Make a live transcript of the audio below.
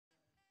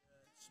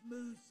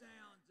smooth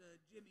sounds of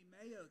Jimmy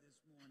Mayo this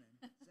morning.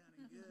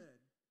 Sounding good.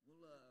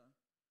 We'll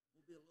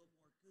be a little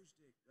more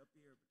acoustic up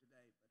here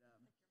today, but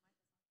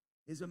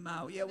is a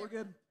mile. Yeah, we're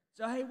good.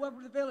 So hey,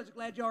 welcome to the village.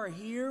 Glad y'all are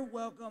here.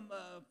 Welcome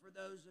for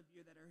those of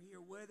you that are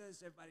here with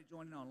us. Everybody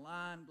joining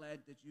online.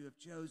 Glad that you have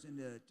chosen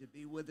to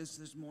be with us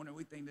this morning.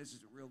 We think this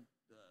is a real.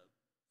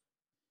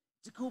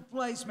 It's a cool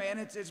place, man.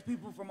 It's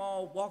people from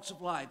all walks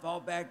of life, all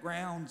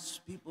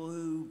backgrounds, people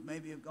who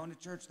maybe have gone to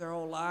church their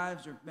whole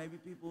lives, or maybe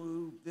people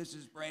who this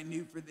is brand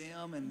new for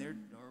them, and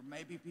or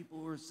maybe people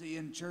who are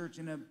seeing church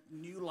in a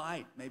new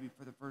light, maybe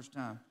for the first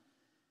time.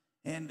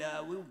 And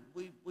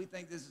we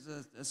think this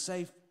is a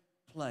safe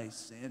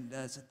place, and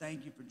so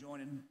thank you for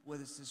joining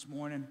with us this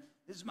morning.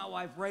 This is my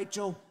wife,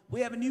 Rachel. We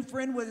have a new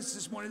friend with us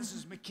this morning. This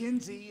is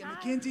Maekenzi, and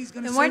Mackenzie's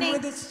going to sing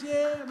with us.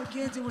 Yeah,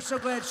 Maekenzi, we're so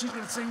glad she's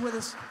going to sing with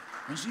us.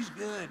 And she's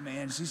good,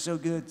 man. She's so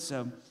good.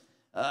 So,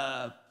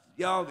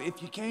 y'all,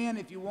 if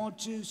you want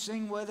to,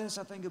 sing with us.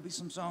 I think it'll be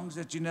some songs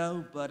that you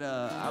know. But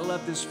I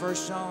love this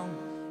first song.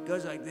 It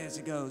goes like this.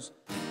 It goes,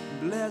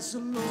 bless the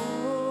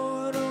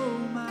Lord, oh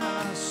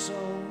my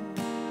soul.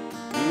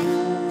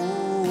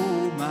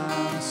 Oh,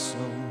 my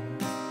soul.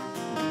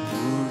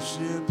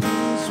 Worship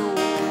His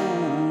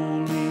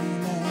holy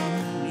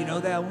name. You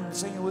know that one?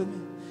 Sing it with me.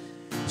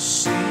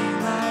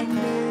 Sing like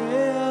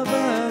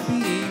never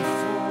before.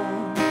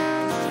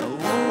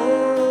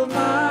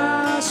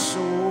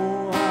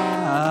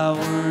 I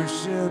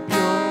worship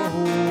your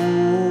holy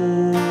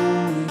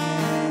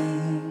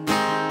name.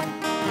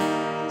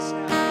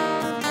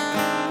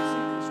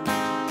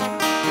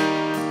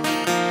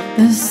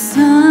 The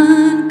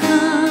sun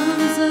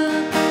comes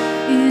up,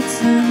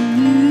 it's a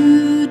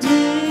new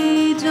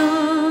day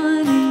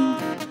dawning.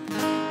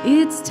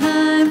 It's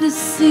time to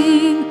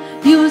sing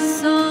your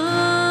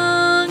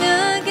song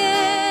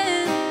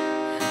again.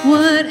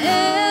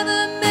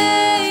 Whatever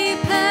may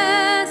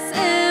pass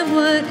and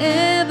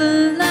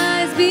whatever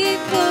lies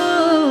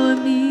before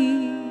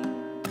me,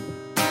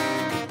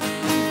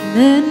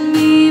 let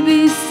me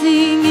be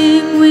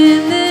singing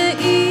when the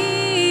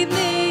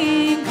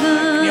evening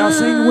comes. Can y'all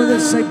sing with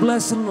us? Say,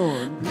 bless the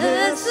Lord.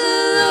 Bless the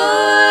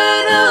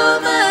Lord, oh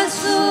my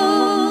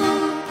soul.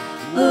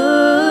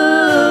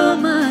 Oh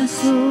my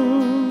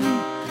soul.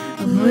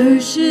 I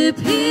worship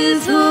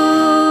His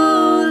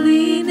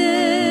holy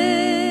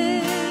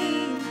name.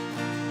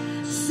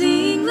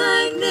 Sing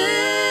like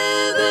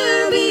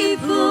never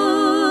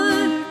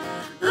before.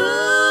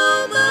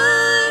 Oh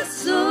my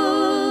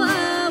soul,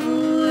 I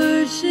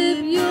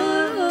worship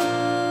your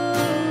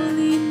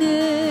holy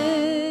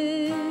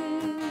name.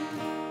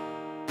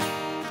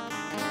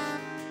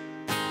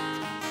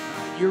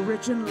 You're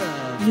rich in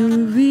love.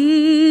 You're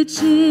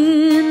rich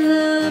in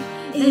love,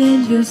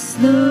 and you're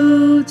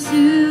slow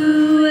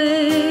to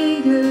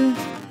anger.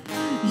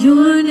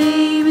 Your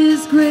name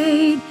is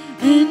great,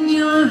 and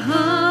your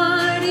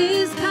heart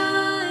is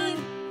kind.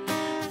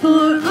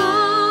 For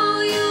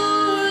all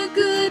your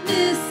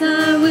goodness,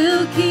 I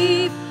will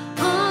keep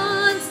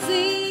on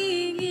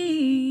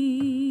singing.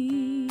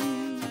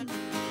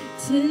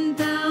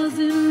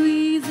 10,000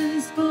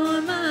 reasons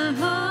for my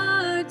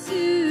heart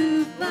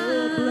to find.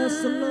 Oh,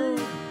 bless the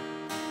Lord.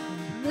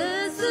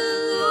 Bless the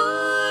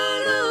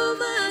Lord, oh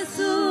my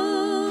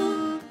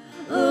soul.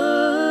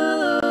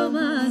 Oh,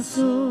 my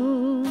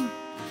soul.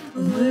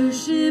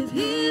 Worship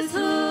His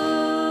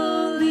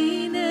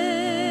holy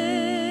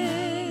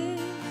name.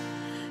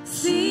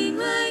 Sing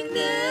like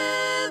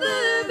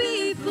never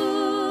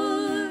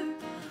before.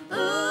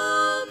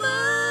 Oh,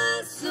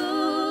 my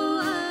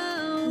soul,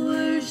 I'll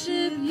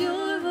worship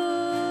your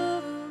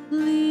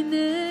holy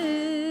name.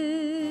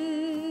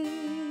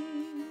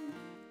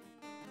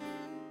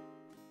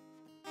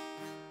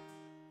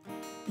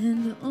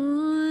 And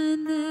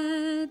on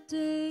that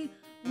day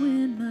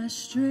when my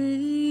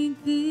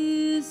strength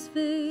is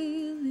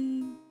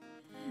failing,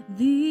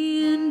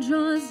 the end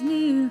draws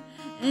near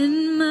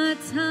and my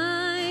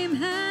time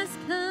has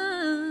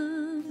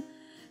come,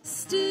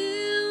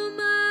 still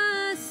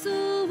my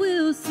soul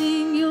will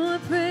sing your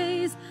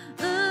praise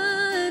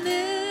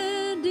unending.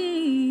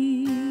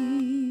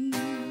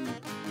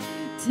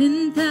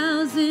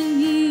 10,000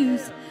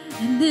 years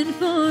and then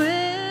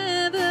forevermore.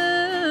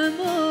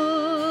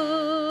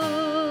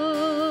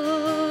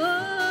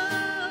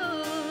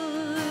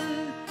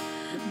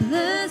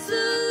 Bless the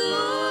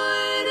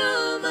Lord,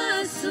 oh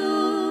my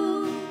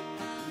soul.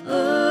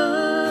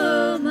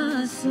 Oh,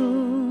 my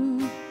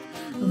soul.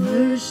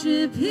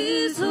 Worship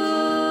His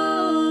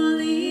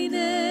holy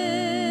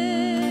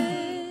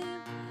name.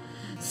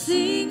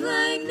 Sing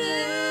like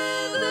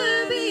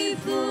never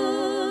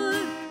before.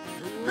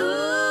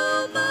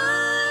 Oh,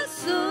 my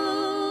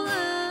soul,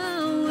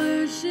 I'll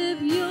worship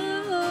your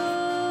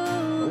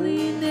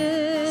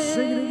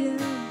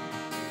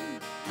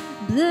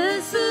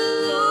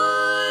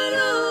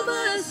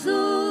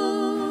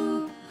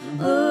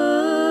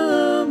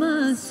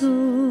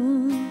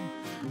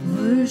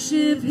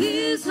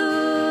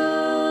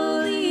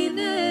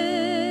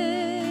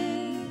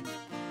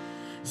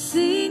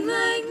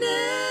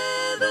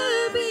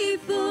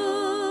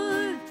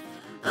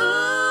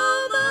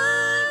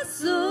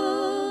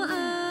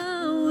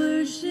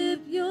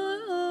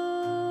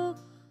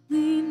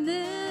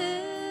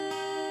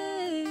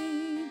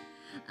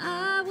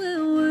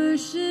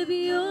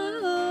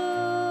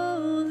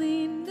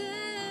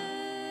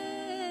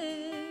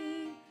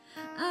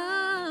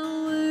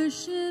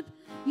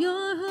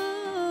your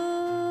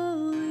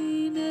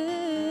holy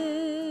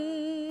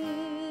name.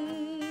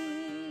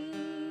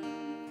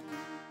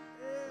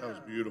 That was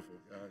beautiful,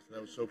 guys.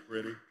 That was so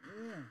pretty.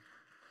 Yeah.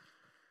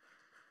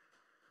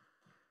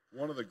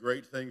 One of the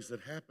great things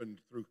that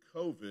happened through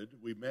COVID,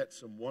 we met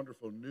some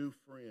wonderful new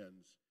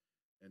friends,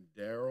 and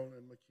Daryl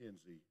and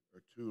Maekenzi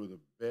are two of the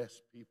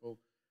best people,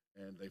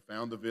 and they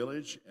found the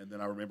village, and then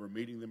I remember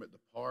meeting them at the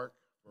park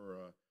for,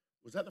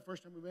 was that the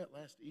first time we met?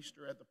 Last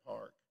Easter at the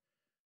park.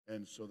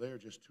 And so they are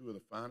just two of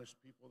the finest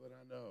people that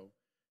I know.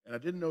 And I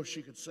didn't know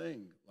she could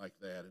sing like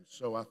that, and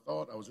so I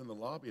thought, I was in the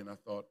lobby, and I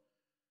thought,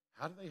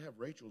 how do they have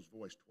Rachel's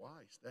voice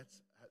twice?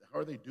 How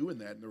are they doing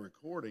that in the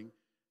recording?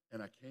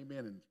 And I came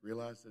in and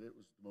realized that it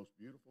was the most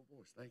beautiful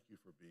voice. Thank you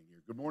for being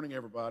here. Good morning,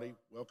 everybody.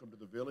 Welcome to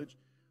the village.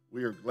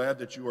 We are glad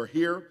that you are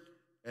here,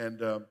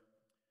 and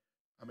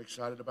I'm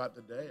excited about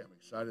the day. I'm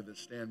excited that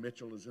Stan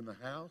Mitchell is in the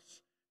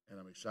house, and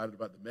I'm excited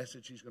about the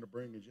message he's going to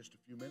bring in just a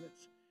few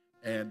minutes.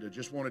 And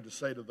just wanted to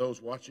say to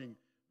those watching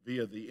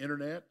via the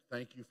internet,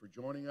 thank you for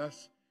joining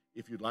us.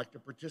 If you'd like to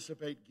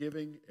participate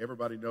giving,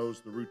 everybody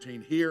knows the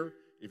routine here.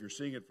 If you're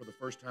seeing it for the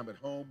first time at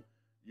home,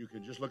 you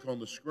can just look on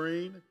the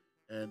screen,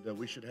 and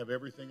we should have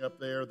everything up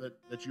there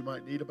that you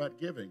might need about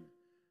giving.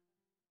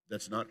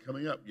 That's not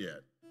coming up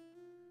yet.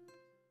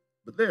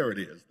 But there it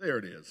is. There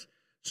it is.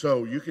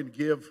 So you can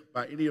give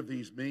by any of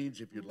these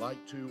means if you'd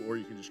like to, or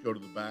you can just go to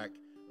the back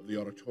of the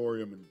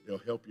auditorium, and they'll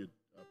help you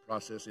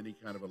process any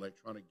kind of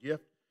electronic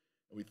gift.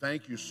 And we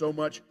thank you so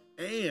much.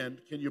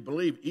 And can you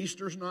believe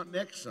Easter's not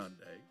next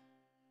Sunday,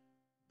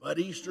 but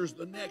Easter's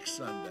the next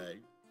Sunday.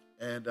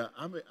 And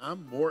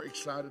I'm more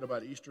excited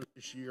about Easter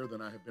this year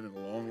than I have been in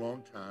a long,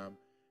 long time.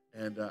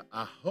 And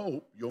I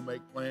hope you'll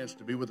make plans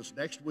to be with us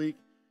next week,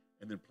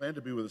 and then plan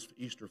to be with us for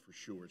Easter for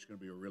sure. It's going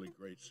to be a really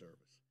great service.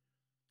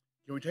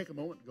 Can we take a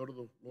moment and go to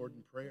the Lord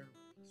in prayer?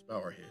 Let's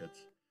bow our heads.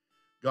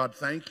 God,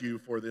 thank you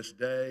for this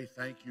day.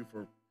 Thank you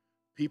for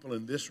people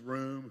in this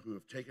room who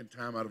have taken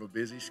time out of a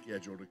busy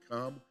schedule to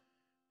come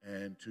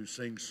and to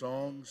sing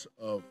songs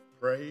of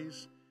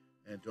praise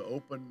and to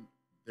open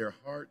their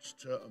hearts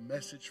to a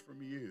message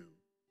from you.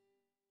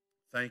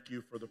 Thank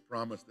you for the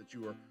promise that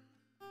you are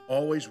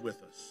always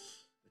with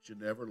us, that you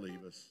never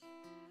leave us.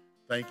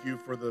 Thank you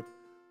for the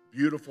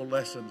beautiful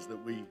lessons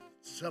that we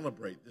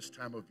celebrate this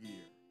time of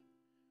year,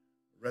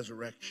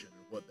 resurrection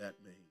and what that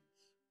means.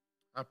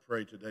 I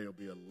pray today will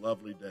be a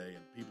lovely day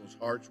and people's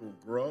hearts will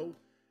grow,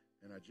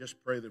 and I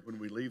just pray that when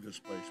we leave this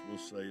place, we'll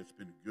say it's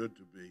been good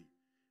to be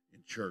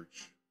in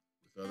church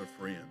with other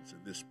friends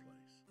in this place.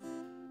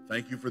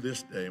 Thank you for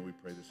this day, and we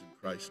pray this in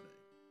Christ's name.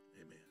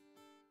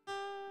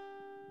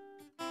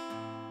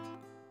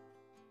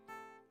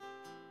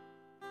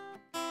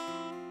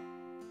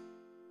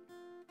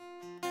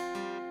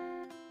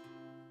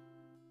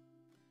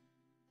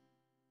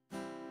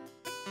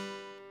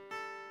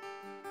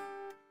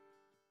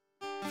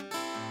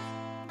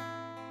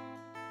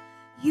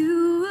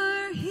 You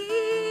are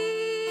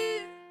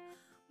here,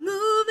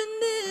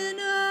 moving in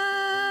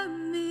our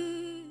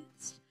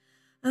midst.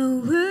 I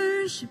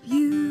worship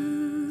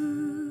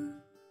you.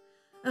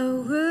 I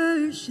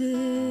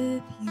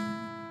worship you.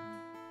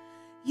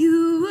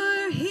 You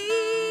are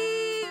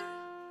here,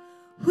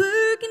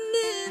 working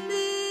in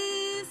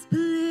this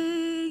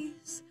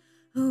place.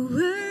 I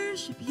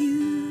worship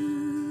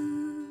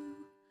you.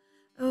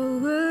 I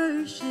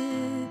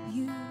worship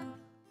you.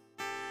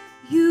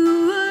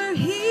 You are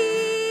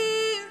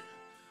here,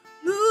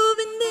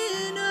 moving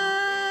in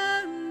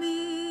our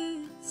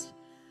midst.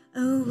 I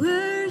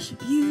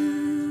worship you.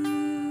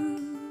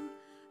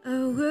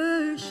 I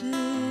worship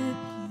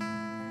you.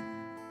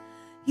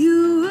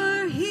 You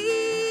are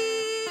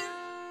here,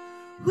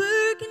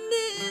 working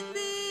in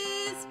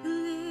this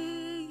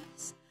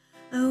place.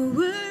 I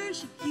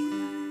worship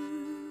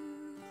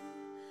you.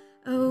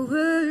 I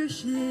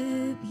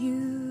worship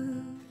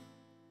you.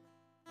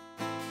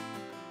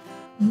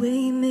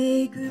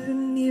 Waymaker,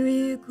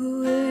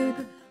 miracle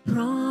worker,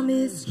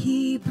 promise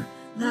keeper,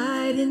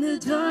 light in the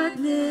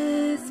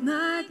darkness,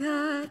 my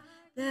God,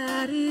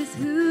 that is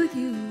who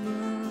you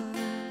are.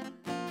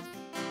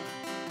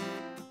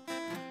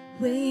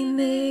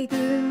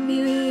 Waymaker,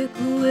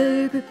 miracle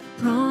worker,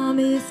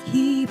 promise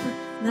keeper,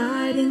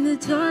 light in the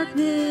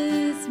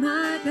darkness,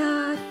 my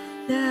God,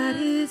 that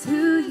is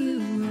who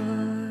you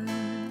are.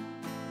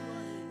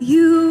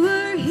 You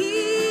are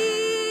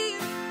here,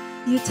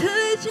 you're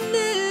touching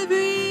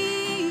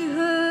every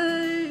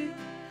heart.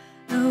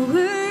 I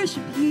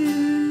worship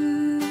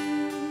you.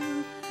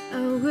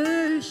 I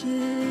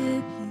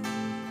worship you.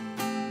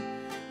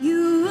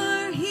 You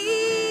are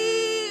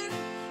here,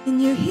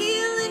 and you're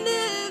healing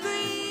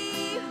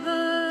every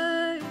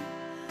heart.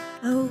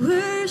 I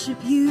worship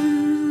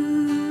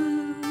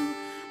you.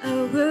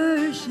 I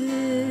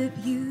worship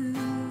you.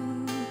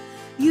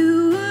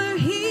 You are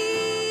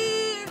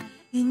here,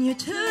 and you're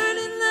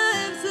turning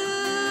lives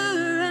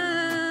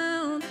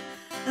around.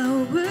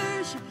 I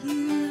worship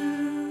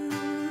you.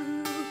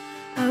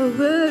 I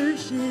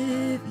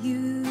worship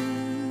you.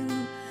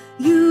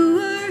 You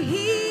are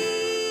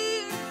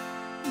here,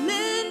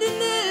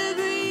 mending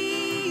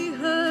every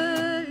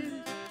heart.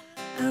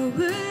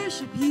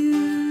 worship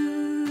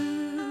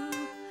you.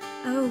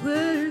 I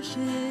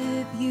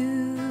worship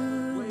you.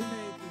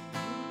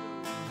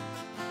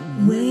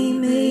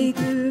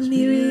 Waymaker,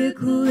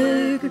 miracle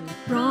worker,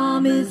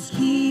 promise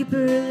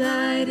keeper,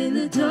 light in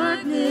the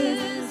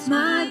darkness.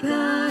 My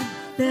God,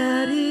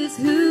 that is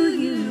who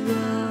you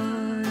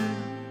are.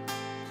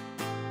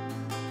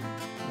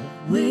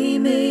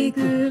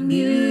 Waymaker,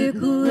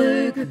 miracle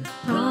worker,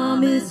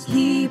 promise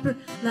keeper,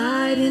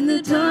 light in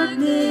the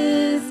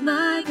darkness.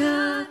 My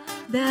God,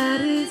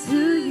 that is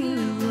who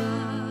you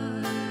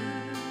are.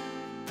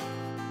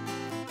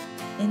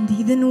 And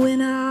even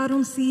when I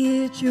don't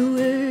see it, you're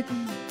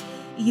working.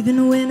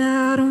 Even when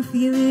I don't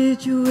feel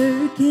it, you're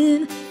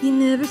working. You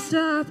never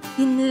stop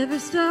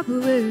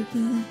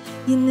working.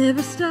 You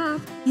never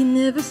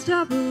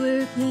stop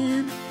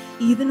working.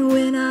 Even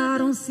when I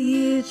don't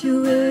see it,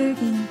 you're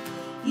working.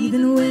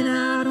 Even when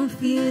I don't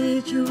feel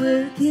it, you're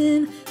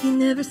working. You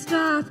never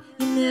stop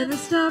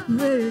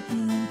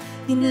working.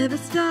 You never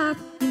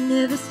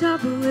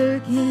stop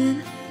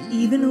working.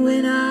 Even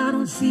when I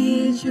don't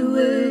see it, you're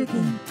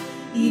working.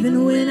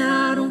 Even when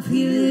I don't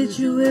feel it,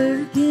 you're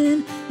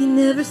working. You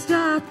never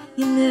stop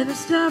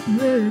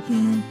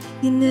working.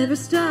 You never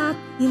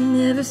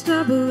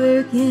stop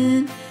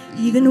working.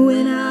 Even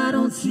when I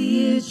don't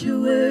see it,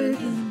 you're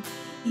working.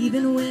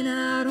 Even when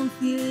I don't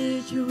feel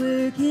it, you're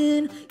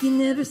working. You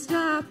never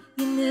stop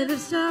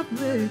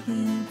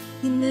working.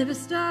 You never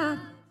stop.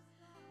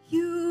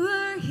 You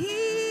are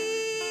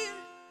here,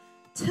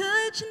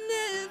 touching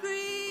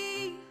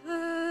every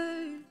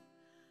heart.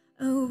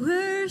 I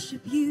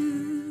worship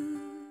you.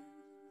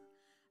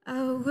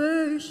 I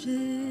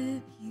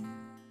worship you.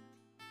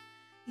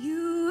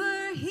 You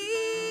are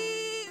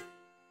here,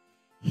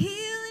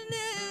 healing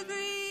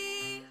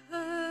every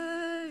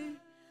heart.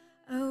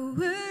 I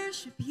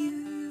worship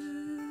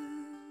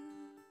you.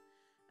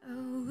 I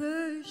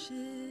worship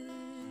you.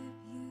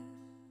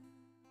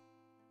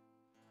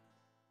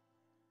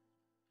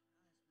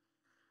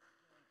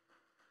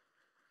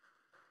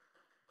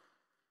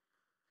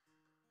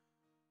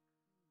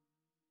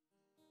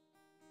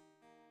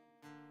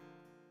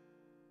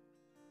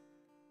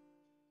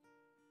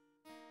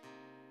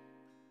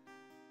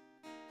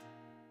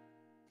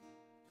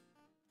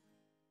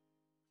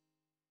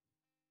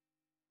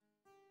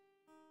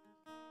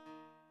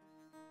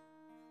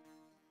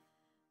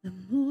 The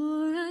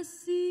more I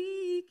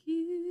seek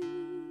you,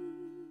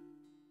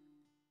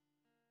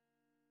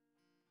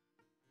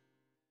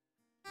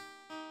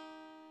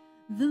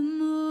 the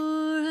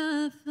more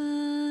I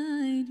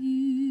find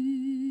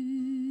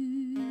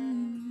you.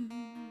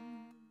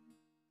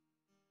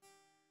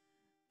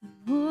 The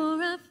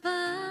more I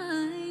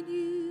find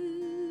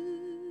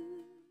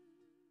you,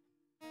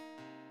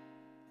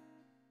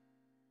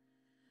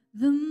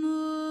 the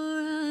more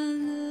I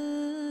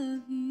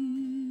love you.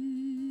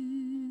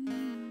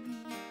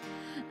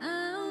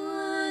 I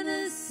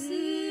wanna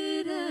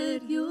sit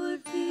at your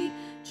feet,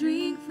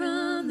 drink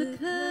from the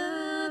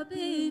cup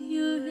in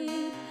your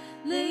hand,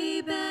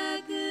 lay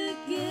back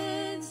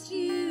against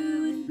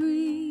you and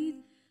breathe,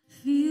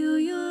 feel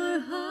your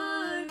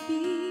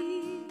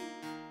heartbeat.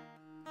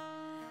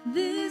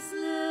 This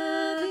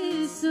love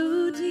is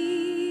so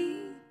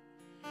deep,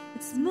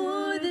 it's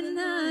more than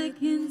I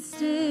can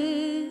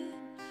stand.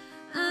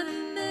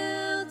 I'm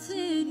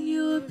melting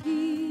your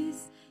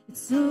peace,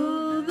 it's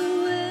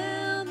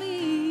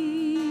overwhelming.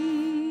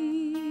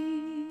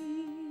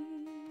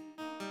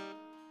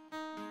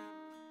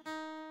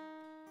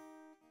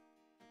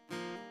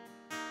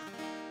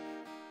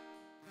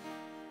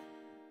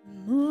 The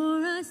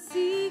more I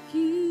seek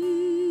you,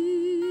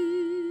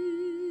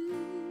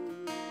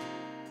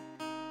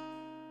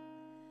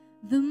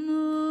 the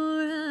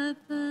more I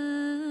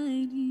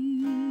find you.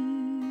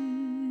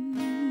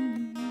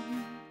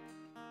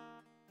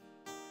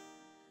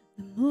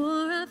 The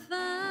more I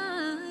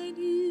find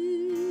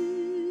you,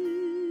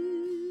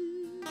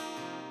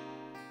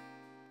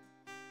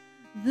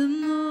 the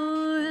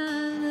more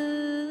I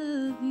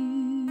love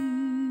you.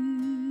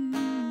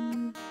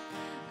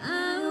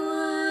 I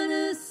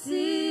wanna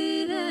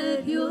sit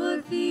at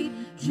your feet,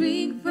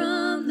 drink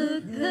from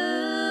the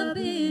cup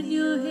in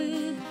your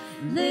hand,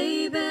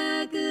 lay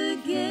back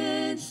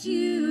against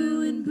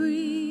you and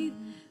breathe,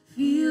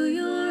 feel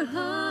your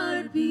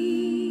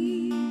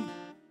heartbeat.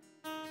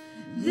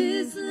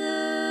 This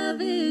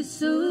love is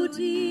so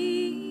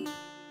deep,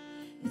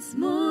 it's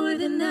more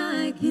than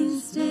I can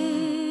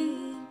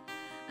stand.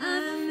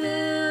 I'm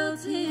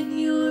melting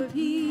your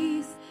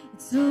peace,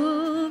 it's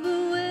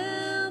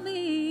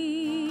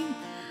overwhelming.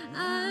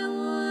 I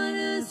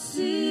wanna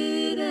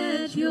sit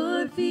at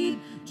your feet,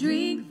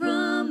 drink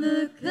from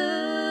the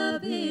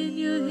cup in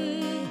your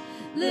hand,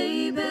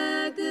 lay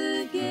back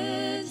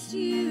against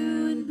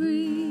you and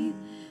breathe,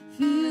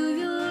 feel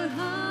your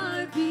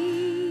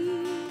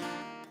heartbeat.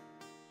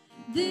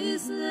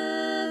 This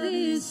love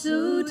is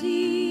so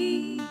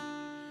deep,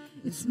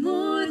 it's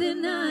more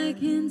than I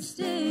can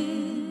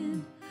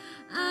stand.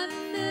 I'm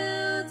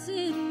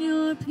melting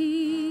your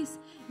peace,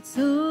 it's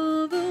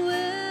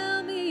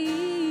overwhelming.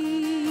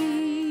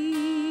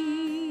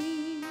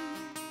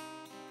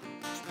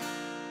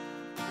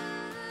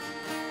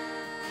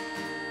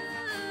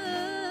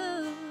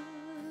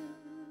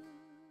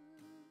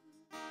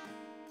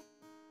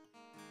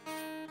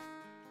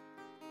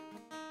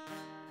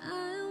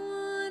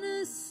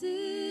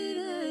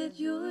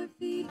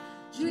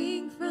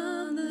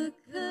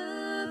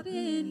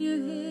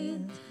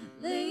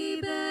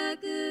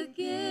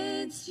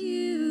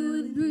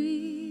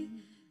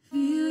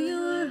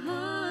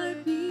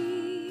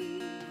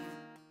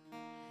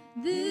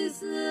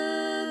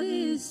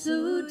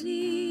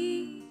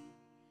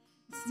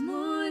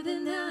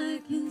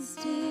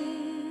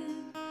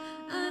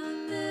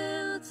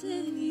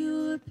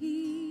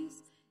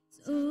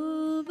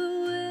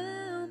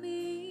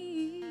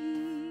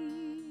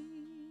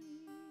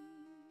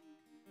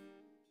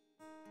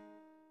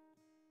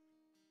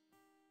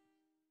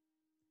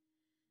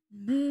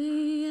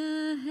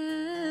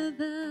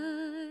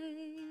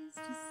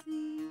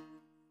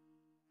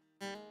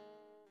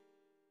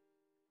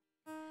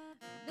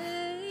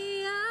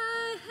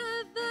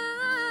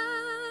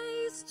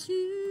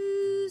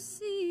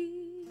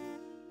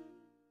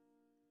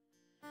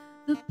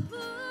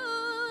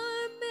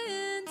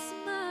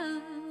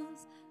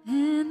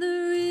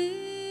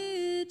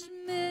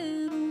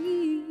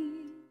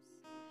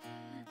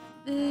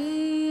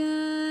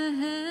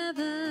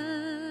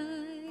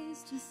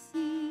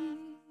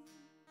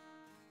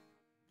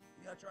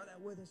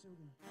 this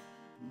again.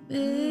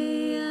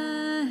 May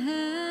I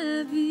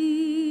have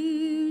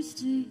ears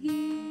to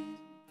hear.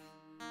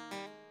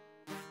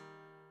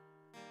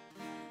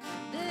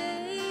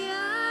 May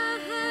I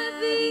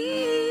have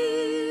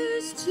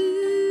ears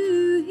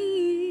to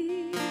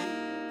hear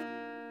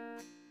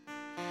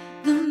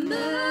the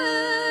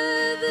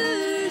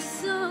mother's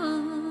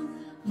song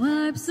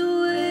wipes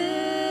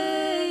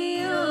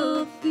away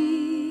all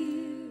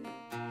fear.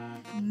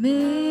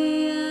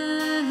 May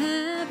I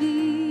have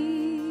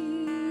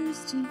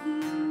ears to hear.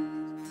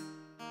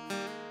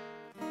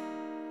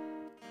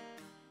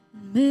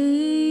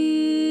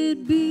 May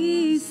it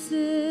be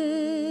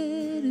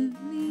said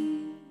of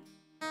me,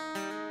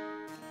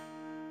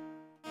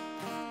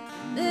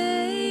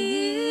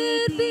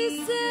 may it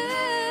be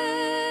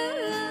said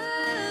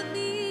of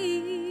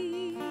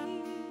me,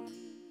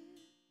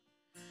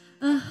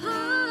 a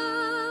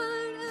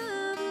heart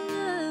of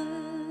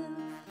love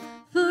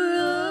for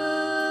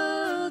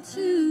all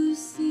to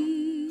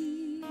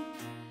see.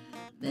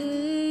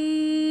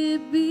 May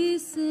it be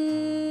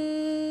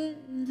said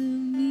of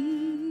me.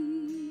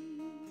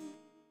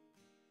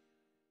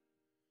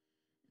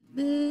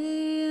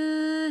 May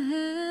I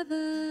have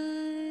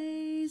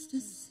eyes to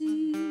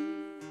see.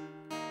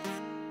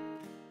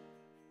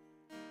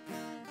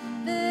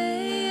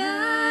 May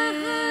I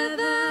have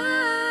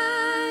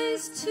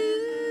eyes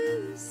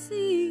to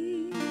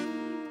see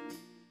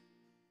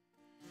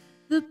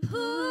the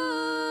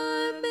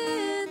poor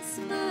man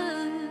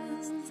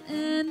smiles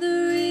and the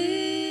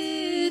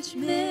rich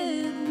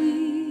man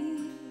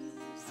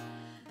weeps.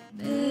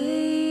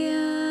 May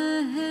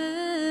I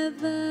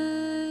have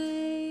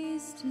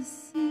eyes to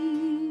see.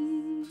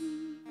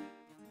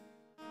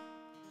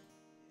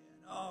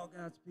 And all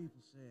God's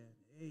people said,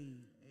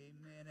 amen,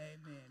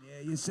 amen.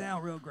 Yeah, you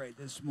sound real great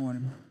this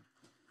morning.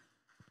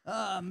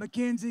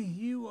 Maekenzi,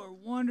 you are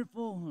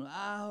wonderful.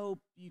 I hope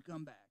you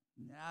come back.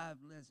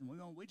 Listen,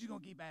 we're just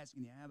gonna keep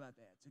asking you. How about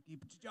that? So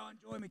did y'all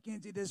enjoy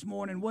Maekenzi this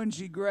morning? Wasn't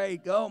she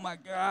great? Oh my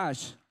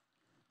gosh,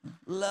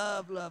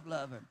 love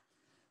her.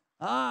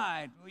 All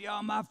right, well,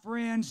 y'all, my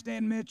friend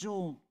Stan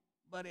Mitchell,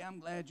 buddy, I'm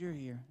glad you're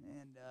here,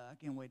 and I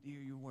can't wait to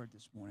hear your word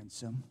this morning.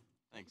 So,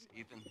 thanks,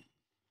 Ethan.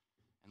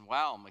 And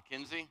wow,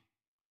 Maekenzi,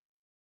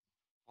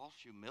 false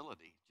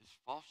humility is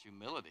so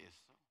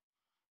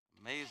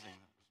amazing.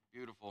 It's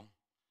beautiful.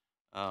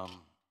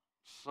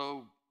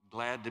 So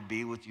glad to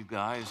be with you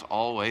guys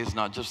always,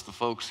 not just the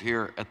folks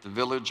here at the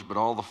village, but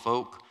all the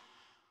folk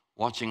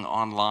watching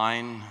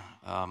online.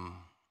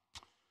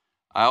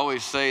 I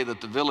always say that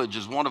the village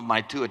is one of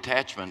my two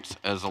attachments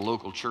as a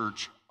local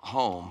church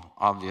home.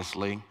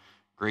 Obviously,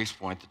 Grace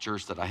Point, the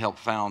church that I helped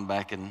found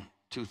back in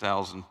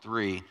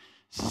 2003, is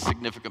a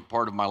significant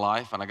part of my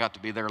life, and I got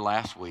to be there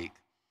last week.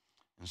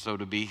 And so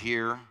to be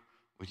here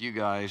with you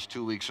guys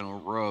 2 weeks in a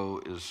row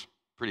is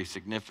pretty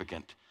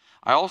significant.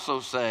 I also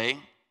say,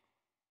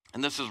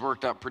 and this has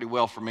worked out pretty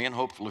well for me and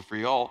hopefully for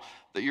y'all,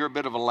 that you're a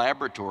bit of a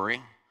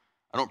laboratory.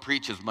 I don't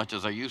preach as much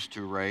as I used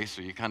to, Ray,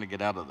 so you kind of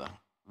get out of the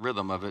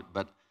rhythm of it,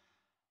 but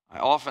I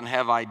often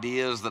have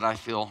ideas that I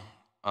feel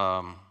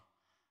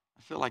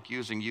like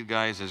using you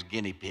guys as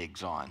guinea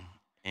pigs on,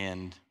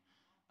 and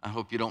I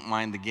hope you don't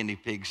mind the guinea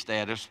pig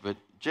status, but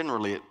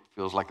generally it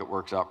feels like it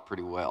works out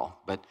pretty well.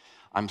 But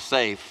I'm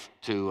safe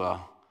to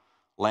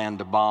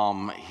land a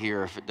bomb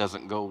here. If it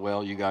doesn't go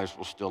well, you guys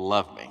will still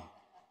love me.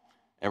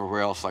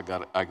 Everywhere else I've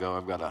got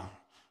to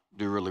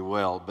do really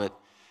well. But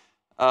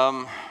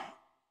I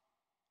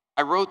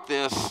wrote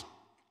this.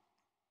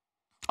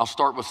 I'll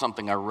start with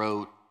something I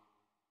wrote,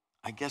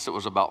 I guess it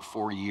was about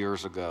 4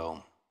 years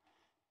ago,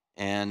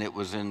 and it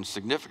was in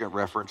significant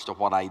reference to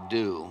what I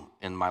do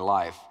in my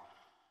life.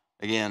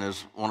 Again,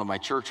 as one of my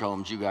church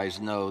homes, you guys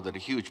know that a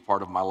huge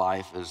part of my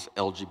life is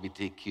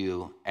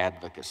LGBTQ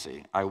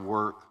advocacy. I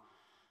work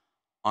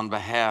on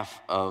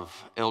behalf of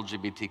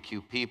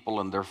LGBTQ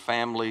people and their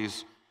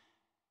families,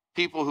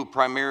 people who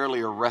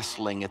primarily are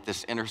wrestling at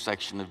this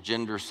intersection of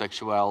gender,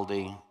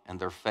 sexuality, and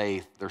their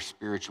faith, their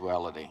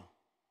spirituality.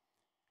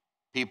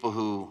 People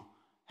who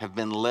have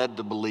been led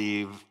to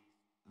believe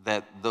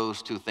that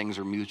those two things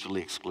are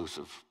mutually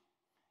exclusive.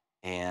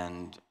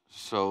 And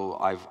so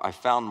I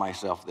found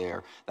myself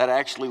there. That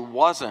actually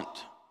wasn't,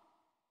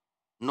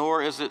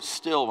 nor is it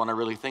still, when I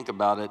really think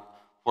about it,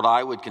 what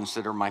I would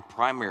consider my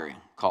primary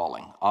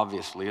calling.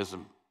 Obviously, as a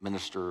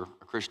minister,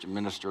 a Christian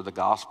minister, the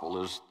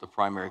gospel is the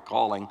primary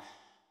calling.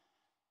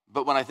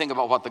 But when I think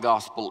about what the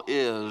gospel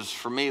is,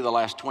 for me, the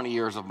last 20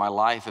 years of my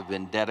life have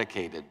been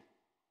dedicated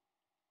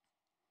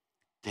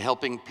to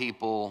helping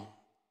people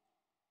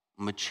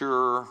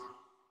mature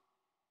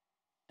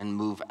and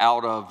move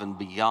out of and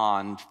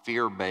beyond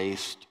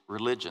fear-based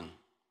religion.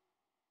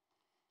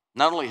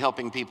 Not only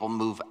helping people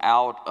move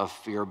out of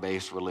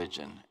fear-based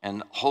religion,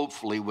 and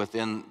hopefully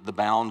within the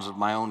bounds of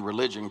my own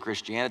religion,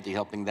 Christianity,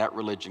 helping that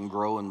religion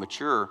grow and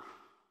mature,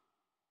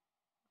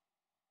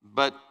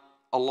 but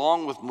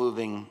along with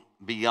moving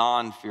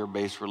beyond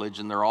fear-based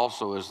religion, there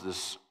also is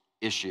this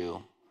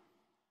issue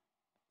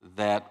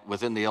that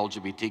within the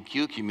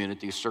LGBTQ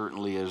community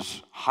certainly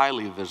is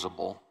highly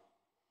visible,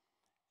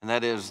 and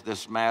that is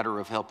this matter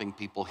of helping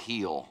people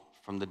heal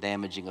from the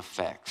damaging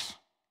effects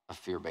of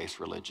fear-based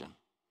religion.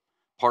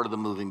 Part of the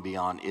moving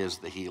beyond is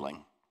the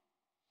healing.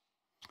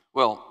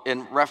 Well,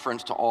 in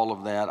reference to all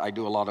of that, I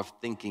do a lot of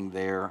thinking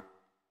there,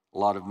 a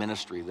lot of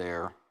ministry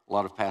there, a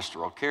lot of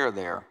pastoral care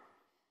there.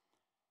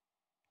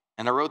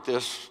 And I wrote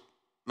this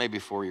maybe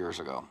 4 years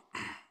ago.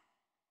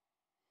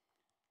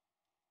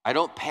 I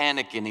don't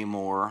panic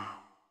anymore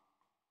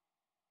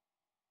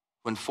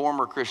when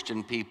former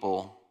Christian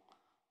people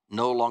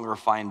no longer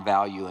find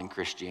value in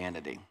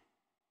Christianity.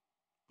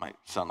 Might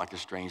sound like a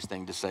strange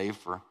thing to say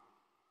for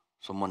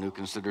someone who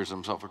considers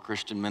himself a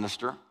Christian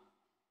minister.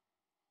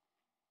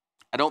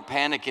 I don't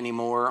panic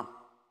anymore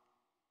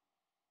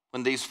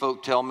when these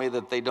folk tell me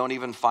that they don't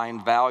even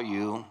find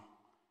value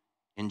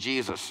in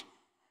Jesus.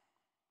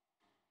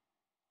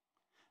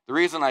 The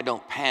reason I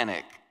don't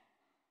panic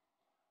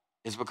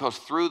is because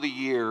through the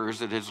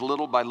years it has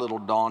little by little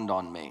dawned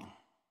on me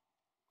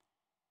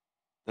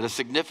that a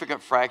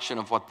significant fraction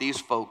of what these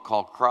folk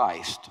call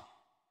Christ,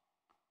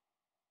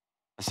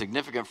 a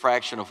significant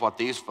fraction of what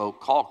these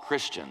folk call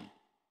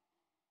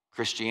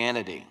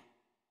Christianity,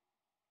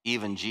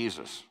 even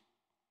Jesus,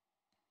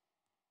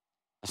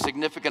 a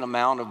significant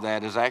amount of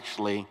that is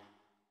actually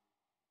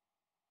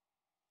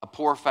a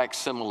poor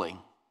facsimile,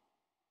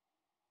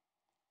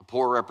 a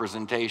poor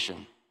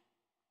representation.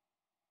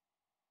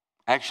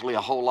 Actually,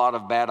 a whole lot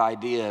of bad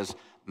ideas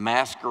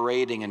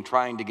masquerading and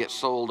trying to get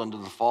sold under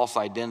the false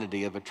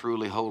identity of a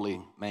truly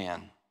holy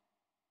man.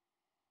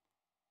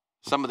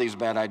 Some of these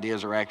bad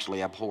ideas are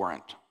actually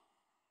abhorrent.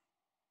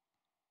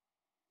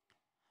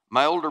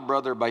 My older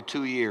brother by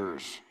 2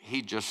 years,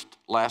 he just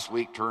last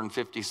week turned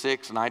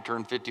 56 and I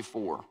turned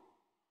 54.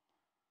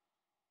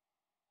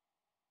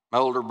 My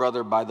older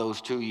brother by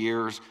those 2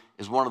 years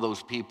is one of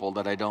those people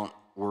that I don't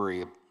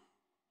worry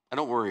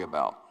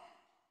about.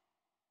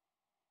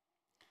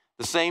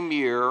 The same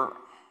year,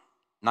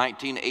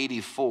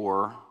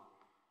 1984,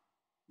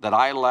 that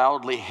I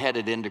loudly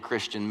headed into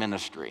Christian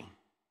ministry,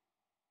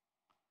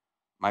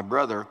 my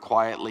brother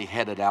quietly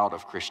headed out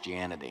of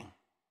Christianity.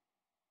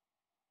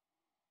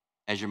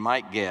 As you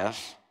might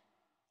guess,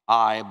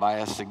 I, by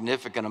a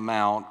significant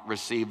amount,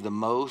 received the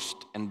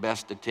most and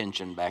best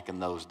attention back in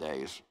those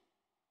days.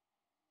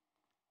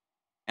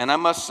 And I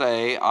must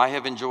say, I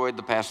have enjoyed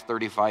the past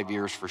 35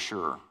 years for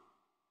sure.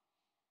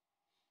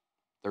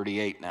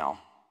 38 now.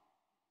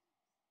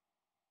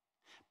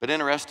 But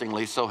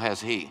interestingly, so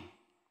has he.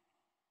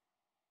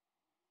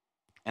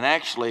 And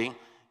actually,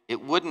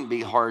 it wouldn't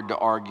be hard to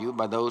argue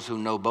by those who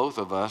know both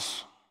of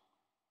us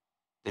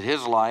that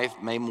his life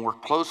may more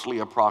closely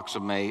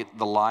approximate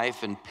the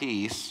life and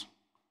peace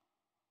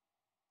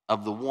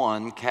of the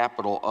one,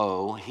 capital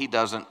O, he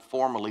doesn't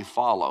formally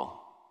follow.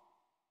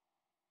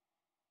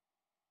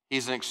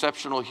 He's an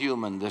exceptional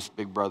human, this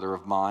big brother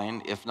of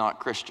mine, if not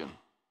Christian.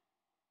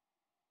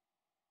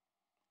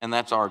 And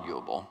that's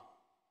arguable,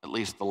 at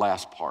least the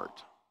last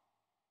part.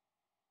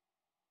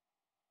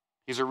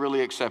 He's a really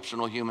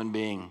exceptional human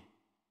being.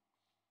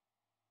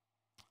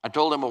 I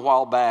told him a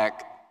while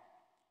back,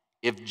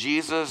 if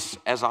Jesus,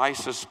 as I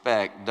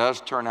suspect,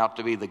 does turn out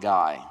to be the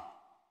guy,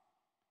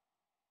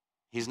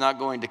 he's not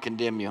going to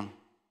condemn you.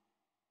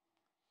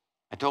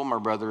 I told my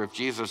brother, if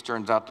Jesus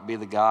turns out to be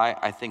the guy,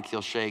 I think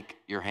he'll shake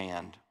your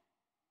hand.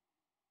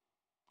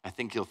 I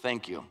think he'll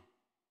thank you.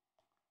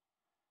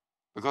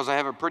 Because I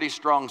have a pretty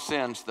strong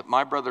sense that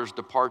my brother's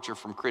departure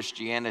from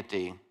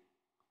Christianity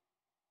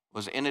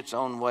was in its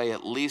own way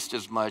at least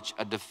as much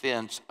a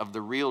defense of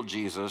the real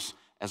Jesus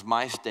as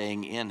my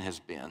staying in has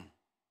been.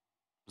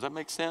 Does that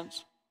make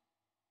sense?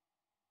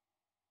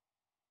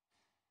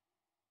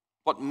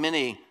 What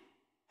many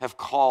have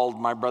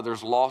called my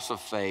brother's loss of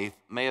faith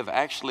may have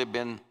actually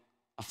been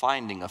a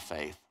finding of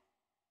faith.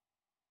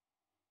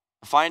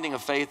 A finding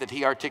of faith that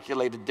he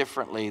articulated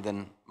differently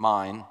than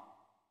mine.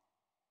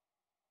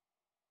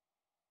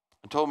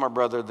 I told my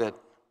brother that,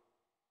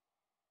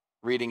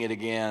 reading it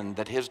again,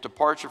 that his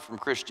departure from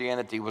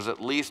Christianity was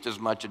at least as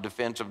much a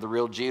defense of the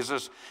real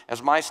Jesus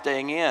as my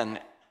staying in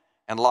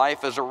and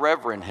life as a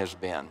reverend has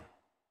been.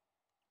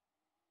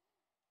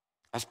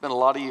 I spent a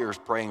lot of years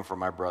praying for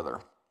my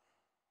brother.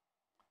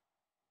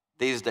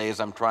 These days,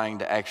 I'm trying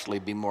to actually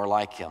be more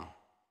like him.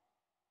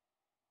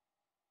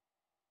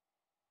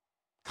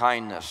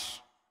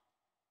 Kindness,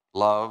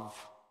 love,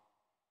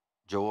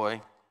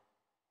 joy,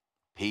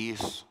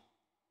 peace,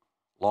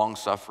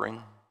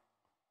 long-suffering,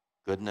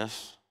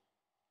 goodness,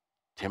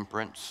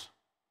 temperance,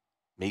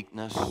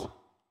 meekness,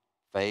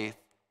 faith.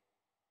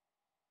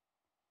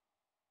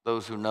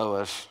 Those who know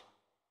us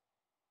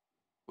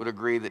would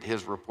agree that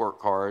his report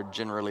card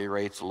generally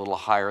rates a little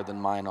higher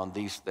than mine on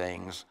these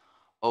things.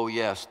 Oh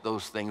yes,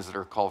 those things that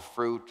are called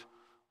fruit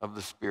of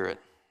the Spirit.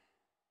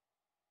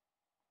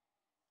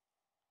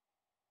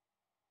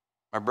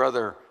 My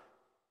brother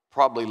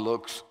probably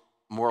looks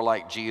more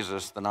like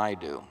Jesus than I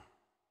do.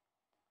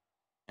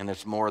 And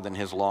it's more than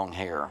his long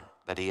hair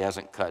that he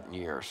hasn't cut in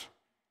years.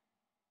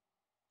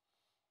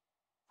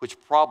 Which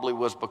probably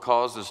was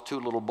because as two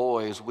little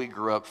boys, we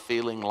grew up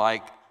feeling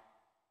like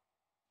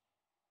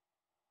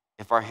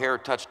if our hair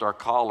touched our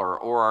collar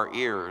or our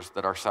ears,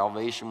 that our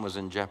salvation was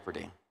in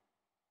jeopardy.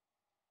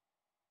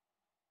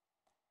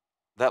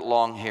 That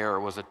long hair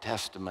was a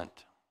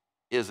testament,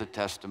 is a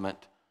testament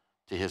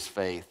to his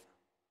faith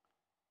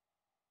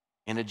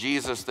in a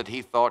Jesus that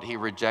he thought he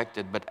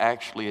rejected, but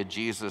actually a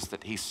Jesus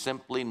that he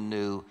simply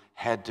knew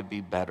had to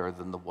be better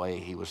than the way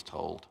he was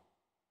told.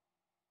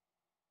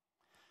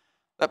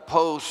 That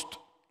post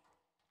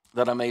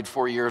that I made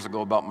 4 years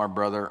ago about my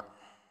brother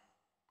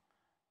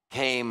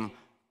came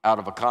out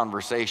of a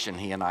conversation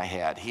he and I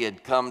had. He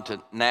had come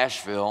to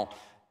Nashville,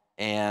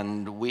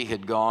 and we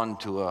had gone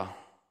to a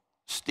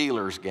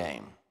Steelers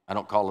game. I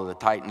don't call it a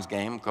Titans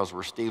game because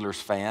we're a Steelers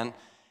fan,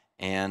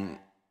 and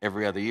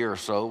every other year or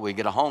so we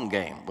get a home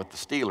game with the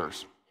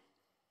Steelers.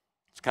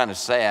 It's kind of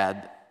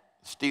sad.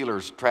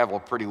 Steelers travel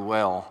pretty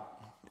well.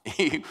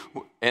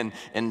 In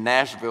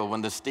Nashville,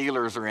 when the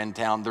Steelers are in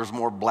town, there's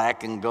more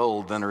black and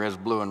gold than there is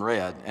blue and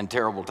red, and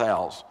terrible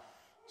towels.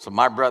 So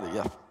my brother,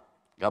 yeah,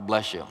 God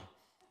bless you.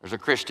 There's a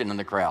Christian in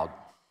the crowd.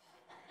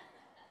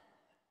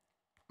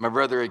 My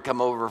brother had come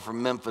over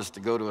from Memphis to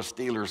go to a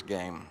Steelers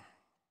game.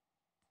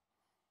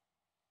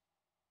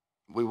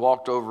 We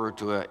walked over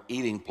to an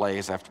eating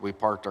place after we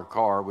parked our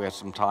car. We had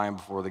some time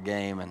before the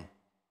game, and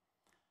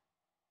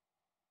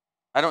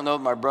I don't know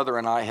if my brother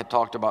and I had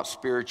talked about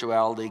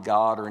spirituality,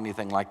 God, or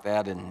anything like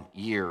that in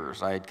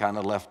years. I had kind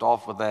of left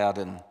off with that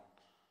and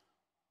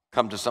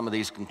come to some of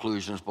these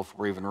conclusions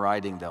before even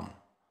writing them.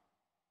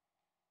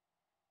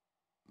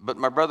 But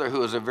my brother,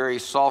 who is a very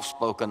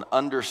soft-spoken,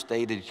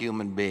 understated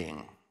human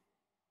being,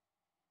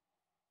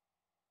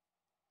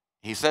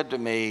 he said to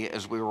me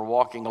as we were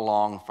walking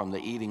along from the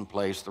eating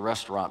place, the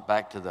restaurant,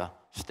 back to the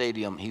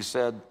stadium, he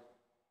said,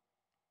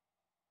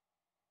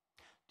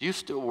 "Do you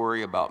still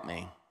worry about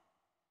me?"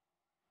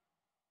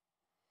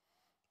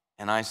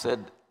 And I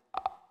said,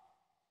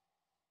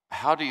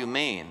 "How do you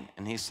mean?"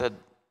 And he said,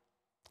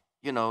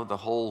 "You know, the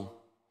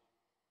whole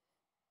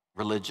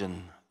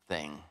religion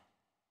thing."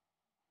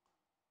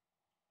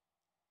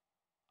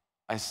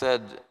 I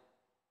said,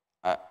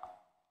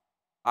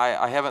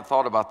 I haven't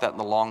thought about that in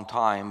a long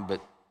time,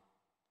 but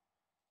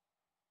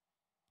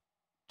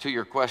to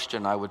your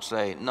question, I would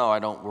say, no, I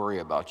don't worry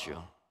about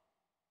you.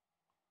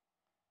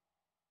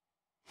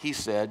 He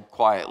said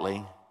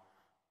quietly,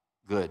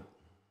 "Good."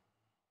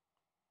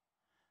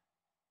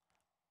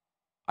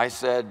 I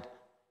said,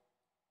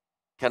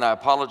 "Can I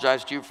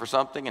apologize to you for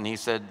something?" And he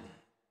said,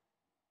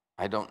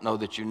 "I don't know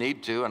that you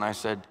need to." And I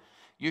said,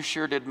 "You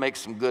sure did make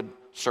some good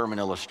sermon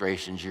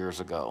illustrations years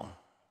ago."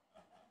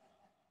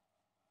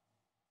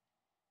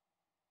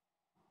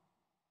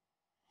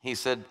 He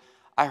said,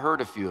 "I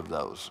heard a few of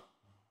those."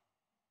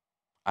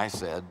 I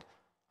said,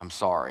 "I'm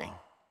sorry."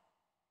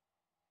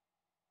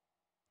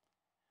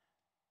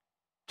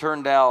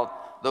 Turned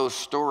out those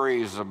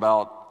stories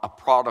about a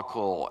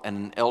prodigal and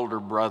an elder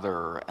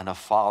brother and a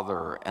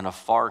father and a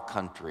far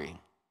country,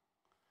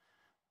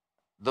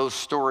 those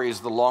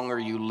stories, the longer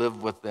you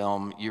live with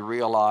them, you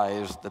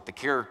realize that the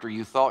character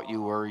you thought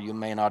you were, you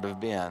may not have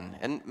been.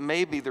 And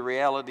maybe the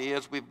reality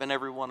is we've been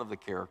every one of the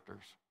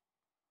characters.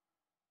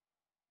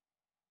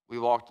 We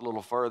walked a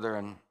little further,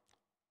 and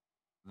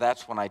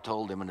that's when I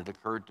told him, and it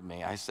occurred to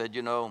me. I said,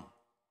 "You know,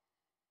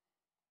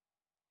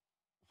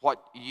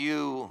 what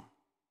you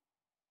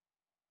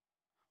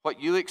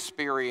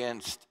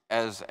experienced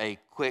as a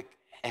quick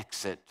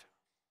exit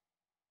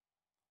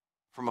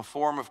from a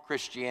form of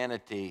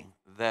Christianity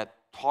that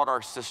taught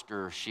our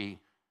sister she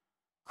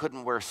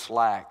couldn't wear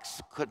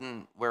slacks,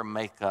 couldn't wear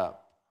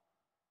makeup,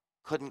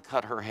 couldn't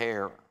cut her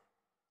hair.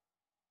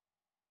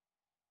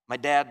 My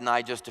dad and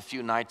I just a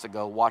few nights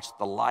ago watched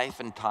The Life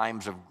and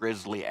Times of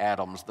Grizzly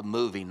Adams, the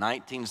movie,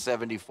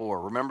 1974.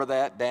 Remember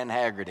that? Dan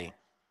Haggerty.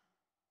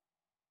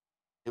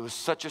 It was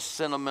such a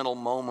sentimental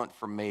moment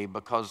for me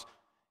because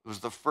it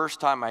was the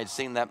first time I'd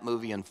seen that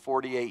movie in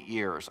 48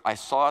 years. I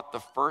saw it the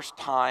first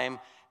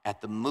time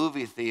at the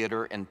movie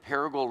theater in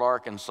Paragould,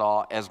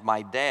 Arkansas, as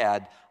my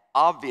dad,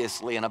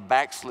 obviously in a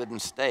backslidden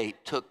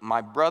state, took my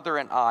brother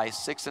and I,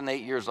 6 and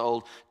 8 years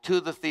old,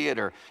 to the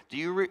theater. Do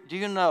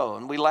you know,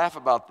 and we laugh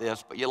about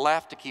this, but you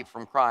laugh to keep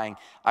from crying.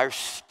 I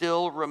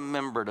still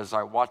remembered as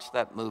I watched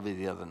that movie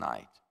the other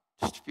night,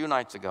 just a few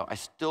nights ago, I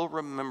still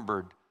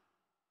remembered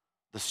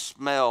the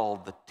smell,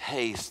 the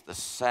taste, the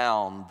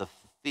sound, the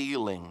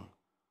feeling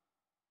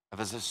of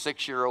as a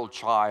 6-year-old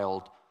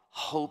child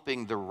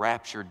hoping the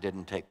rapture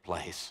didn't take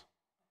place.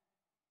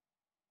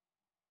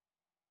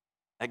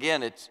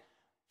 Again, it's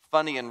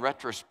funny in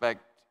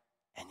retrospect,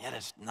 and yet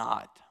it's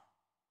not.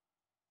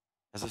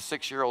 As a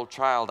 6-year-old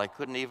child, I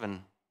couldn't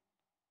even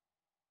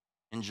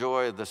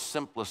enjoy the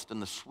simplest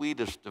and the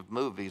sweetest of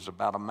movies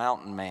about a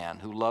mountain man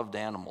who loved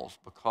animals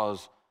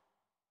because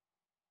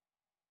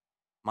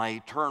my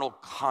eternal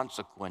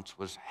consequence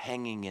was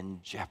hanging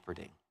in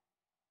jeopardy.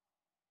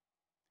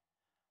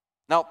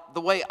 Now,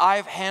 the way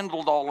I've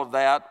handled all of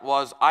that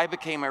was I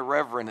became a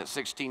reverend at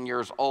 16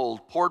 years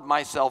old, poured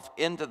myself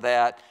into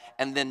that,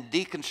 and then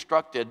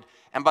deconstructed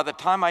And by the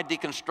time I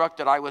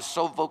deconstructed, I was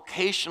so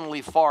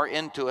vocationally far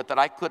into it that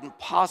I couldn't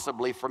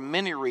possibly, for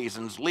many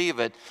reasons, leave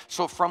it.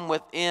 So from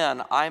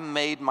within, I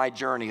made my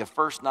journey of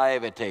first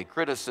naivete,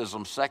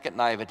 criticism, second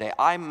naivete.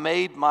 I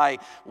made my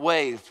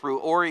way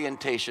through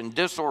orientation,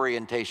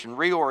 disorientation,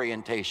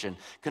 reorientation,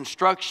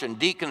 construction,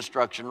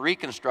 deconstruction,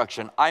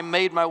 reconstruction. I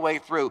made my way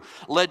through,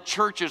 led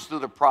churches through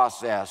the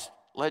process,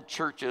 led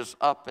churches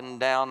up and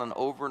down and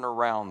over and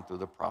around through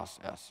the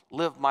process.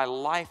 Live my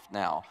life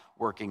now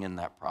working in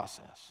that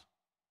process.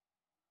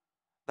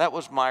 That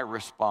was my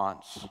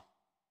response.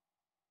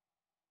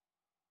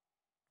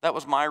 That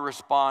was my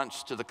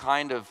response to the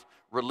kind of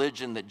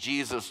religion that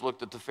Jesus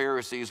looked at the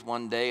Pharisees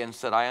one day and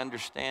said, I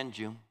understand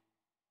you.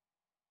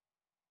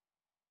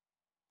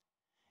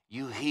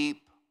 You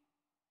heap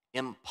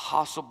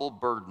impossible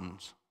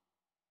burdens.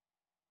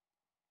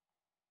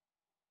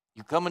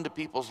 You come into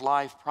people's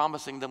life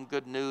promising them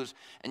good news,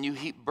 and you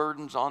heap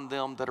burdens on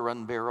them that are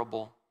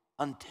unbearable,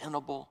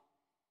 untenable.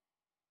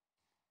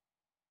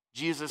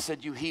 Jesus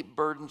said you heap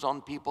burdens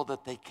on people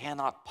that they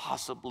cannot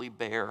possibly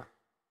bear.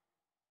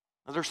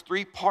 Now, there's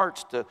three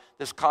parts to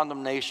this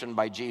condemnation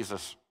by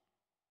Jesus.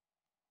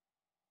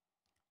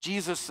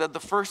 Jesus said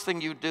the first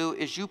thing you do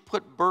is you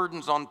put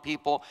burdens on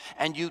people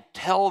and you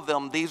tell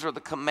them these are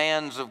the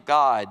commands of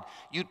God.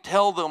 You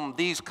tell them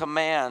these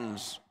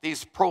commands,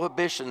 these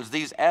prohibitions,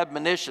 these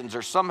admonitions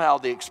are somehow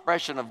the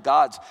expression of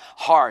God's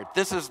heart.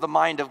 This is the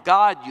mind of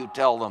God, you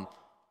tell them.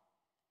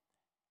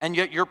 And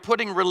yet you're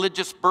putting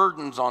religious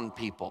burdens on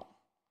people.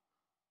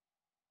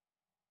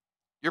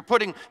 You're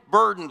putting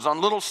burdens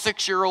on little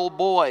 6-year-old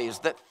boys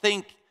that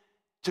think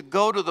to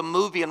go to the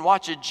movie and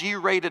watch a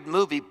G-rated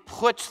movie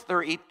puts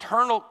their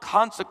eternal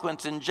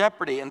consequence in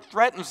jeopardy and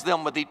threatens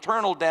them with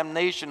eternal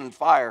damnation and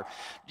fire.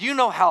 Do you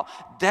know how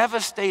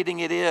devastating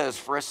it is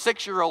for a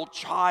 6-year-old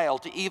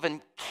child to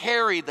even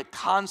carry the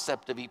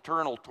concept of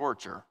eternal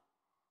torture?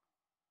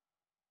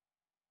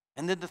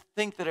 And then to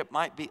think that it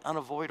might be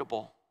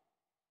unavoidable.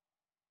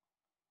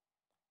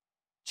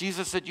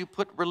 Jesus said you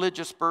put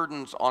religious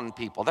burdens on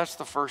people. That's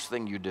the first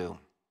thing you do.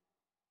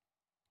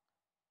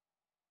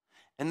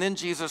 And then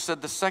Jesus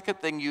said the second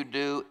thing you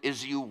do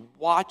is you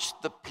watch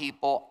the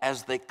people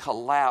as they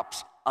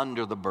collapse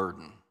under the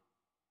burden.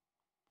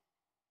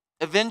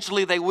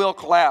 Eventually they will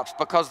collapse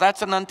because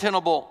that's an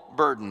untenable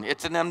burden.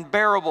 It's an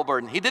unbearable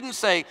burden. He didn't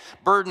say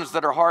burdens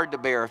that are hard to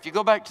bear. If you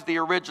go back to the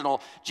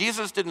original,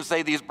 Jesus didn't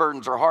say these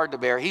burdens are hard to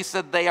bear. He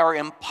said they are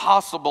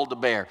impossible to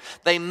bear.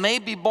 They may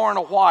be borne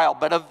a while,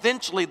 but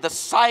eventually the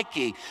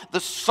psyche, the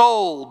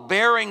soul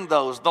bearing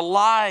those, the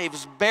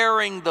lives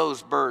bearing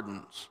those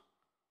burdens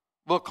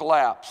will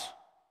collapse.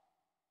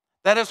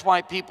 That is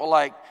why people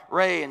like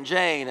Ray and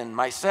Jane and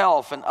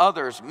myself and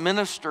others,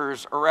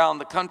 ministers around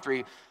the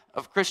country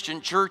of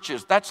Christian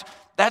churches, that's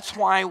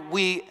why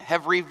we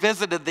have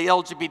revisited the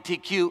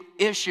LGBTQ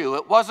issue.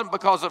 It wasn't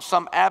because of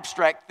some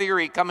abstract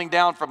theory coming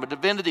down from a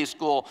divinity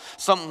school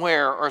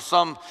somewhere or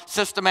some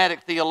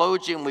systematic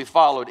theologian we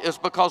followed. It's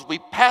because we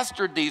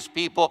pastored these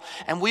people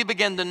and we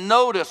began to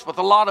notice with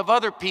a lot of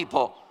other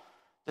people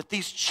that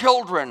these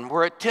children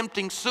were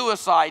attempting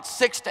suicide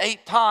 6 to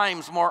 8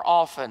 times more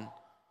often.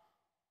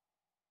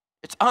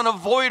 It's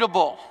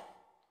unavoidable.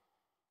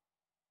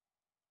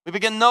 We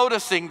began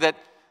noticing that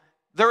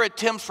their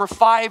attempts were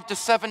 5 to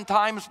 7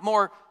 times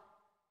more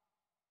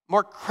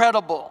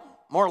credible,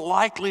 more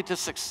likely to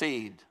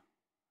succeed.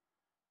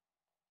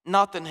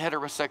 Not than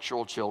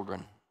heterosexual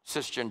children,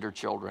 cisgender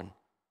children,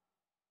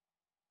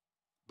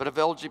 but of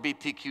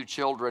LGBTQ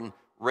children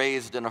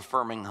raised in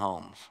affirming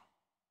homes.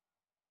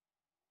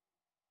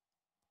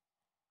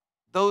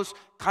 Those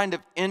kind of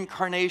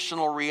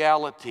incarnational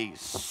realities,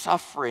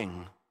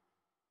 suffering.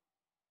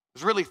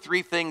 There's really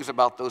 3 things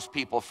about those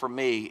people for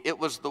me. It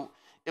was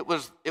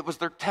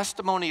their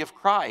testimony of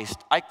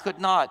Christ.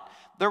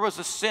 There was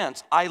a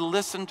sense, I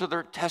listened to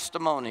their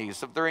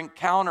testimonies of their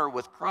encounter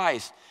with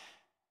Christ,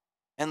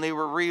 and they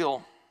were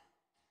real.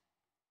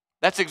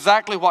 That's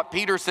exactly what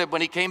Peter said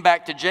when he came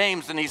back to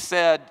James, and he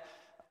said,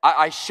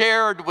 I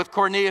shared with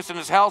Cornelius and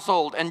his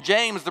household, and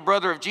James, the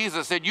brother of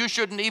Jesus, said, you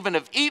shouldn't even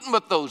have eaten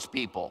with those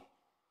people.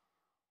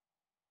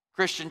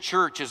 Christian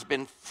church has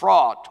been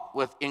fraught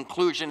with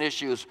inclusion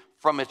issues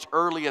from its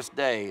earliest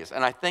days,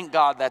 and I thank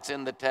God that's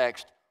in the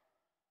text.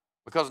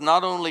 Because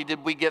not only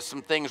did we get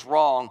some things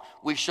wrong,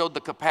 we showed the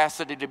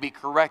capacity to be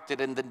corrected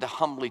and then to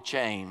humbly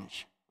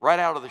change right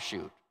out of the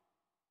chute.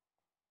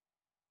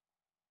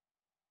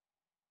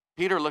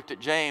 Peter looked at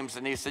James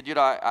and he said,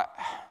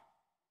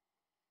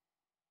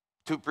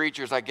 two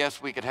preachers, I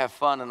guess we could have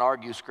fun and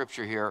argue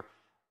Scripture here,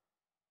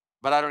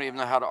 but I don't even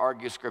know how to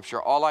argue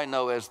Scripture. All I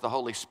know is the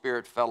Holy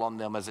Spirit fell on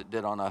them as it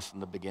did on us in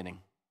the beginning.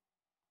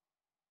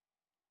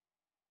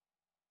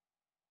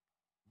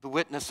 The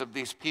witness of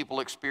these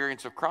people's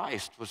experience of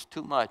Christ was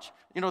too much.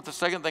 You know what the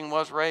second thing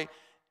was, Ray?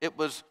 It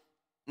was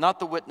not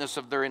the witness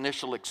of their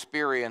initial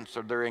experience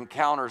or their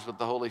encounters with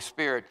the Holy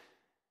Spirit.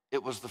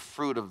 It was the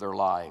fruit of their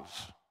lives.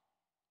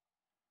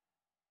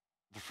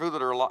 The fruit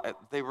of their lives,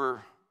 they were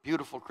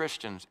beautiful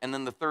Christians. And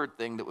then the third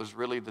thing that was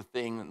really the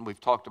thing that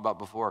we've talked about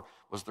before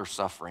was their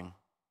suffering.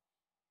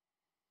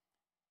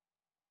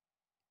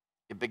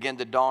 it began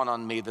to dawn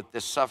on me that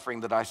this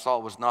suffering that I saw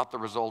was not the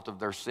result of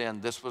their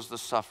sin. This was the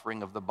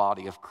suffering of the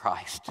body of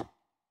Christ.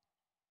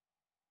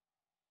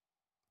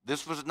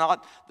 This was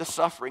not the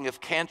suffering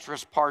of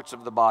cancerous parts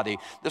of the body.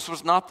 This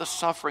was not the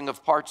suffering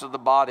of parts of the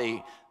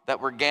body that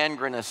were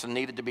gangrenous and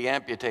needed to be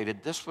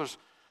amputated. This was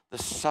the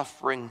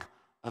suffering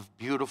of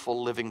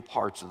beautiful living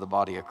parts of the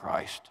body of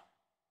Christ.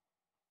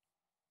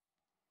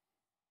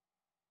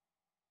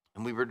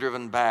 And we were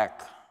driven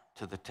back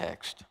to the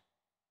text.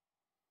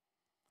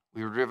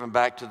 We were driven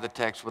back to the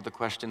text with the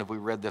question, have we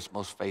read this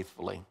most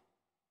faithfully?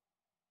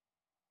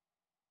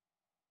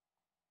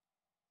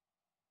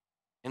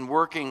 In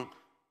working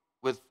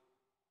with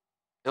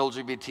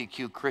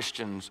LGBTQ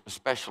Christians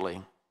especially,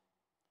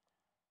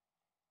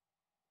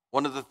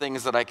 one of the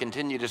things that I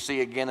continue to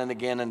see again and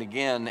again and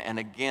again and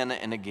again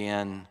and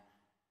again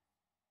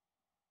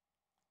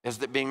is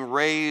that being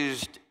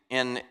raised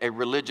in a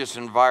religious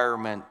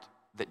environment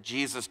that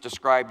Jesus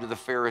described to the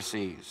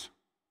Pharisees,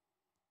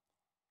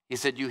 he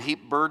said, you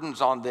heap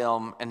burdens on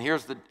them, and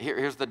here's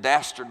the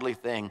dastardly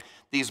thing.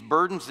 These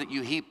burdens that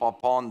you heap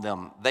upon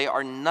them, they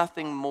are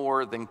nothing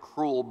more than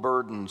cruel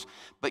burdens,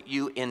 but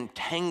you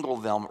entangle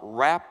them,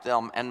 wrap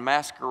them, and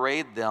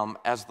masquerade them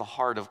as the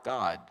heart of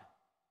God.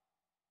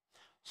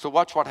 So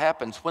watch what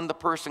happens when the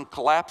person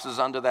collapses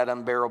under that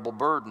unbearable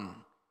burden.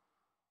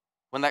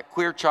 When that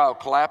queer child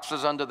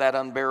collapses under that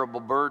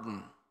unbearable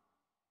burden,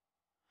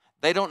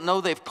 they don't know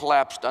they've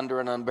collapsed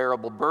under an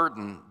unbearable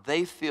burden.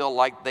 They feel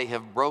like they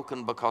have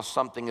broken because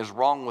something is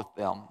wrong with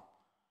them.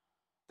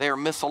 They are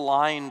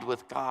misaligned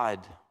with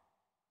God.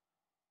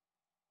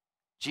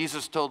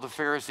 Jesus told the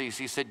Pharisees,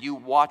 he said, you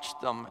watch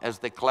them as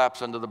they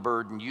collapse under the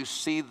burden. You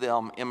see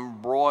them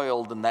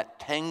embroiled in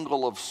that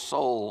tangle of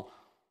soul.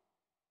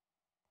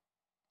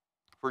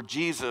 For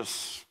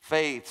Jesus,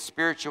 faith,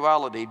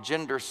 spirituality,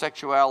 gender,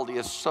 sexuality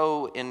is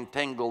so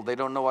entangled, they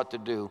don't know what to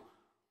do.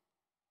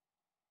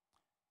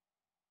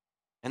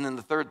 And then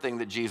the third thing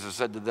that Jesus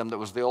said to them that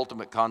was the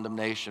ultimate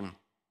condemnation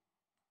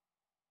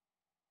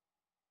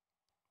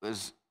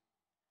was,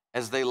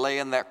 as they lay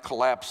in that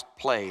collapsed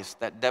place,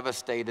 that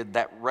devastated,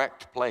 that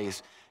wrecked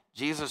place,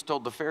 Jesus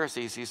told the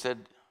Pharisees, he said,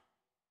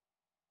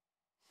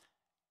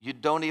 you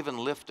don't even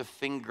lift a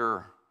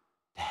finger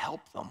to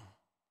help them.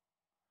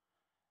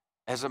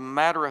 As a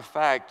matter of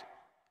fact,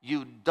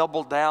 you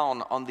double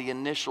down on the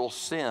initial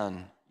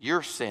sin,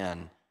 your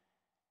sin,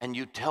 and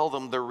you tell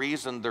them the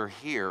reason they're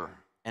here.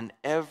 And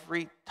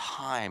every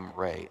time,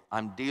 Ray,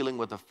 I'm dealing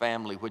with a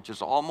family, which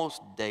is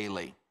almost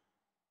daily,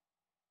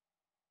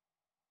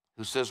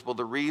 who says, well,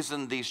 the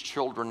reason these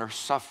children are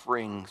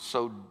suffering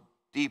so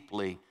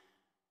deeply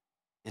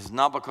is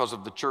not because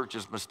of the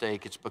church's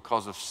mistake, it's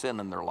because of sin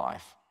in their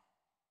life.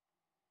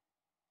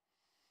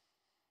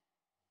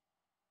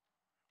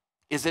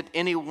 Is it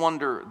any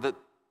wonder that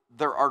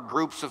there are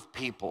groups of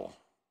people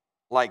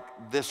like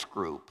this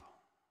group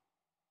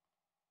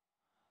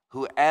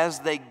who, as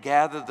they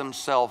gather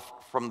themselves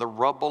from the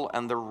rubble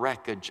and the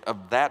wreckage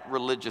of that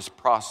religious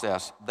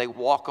process, they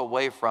walk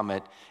away from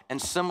it,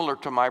 and similar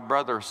to my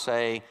brother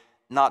say,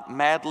 not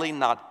madly,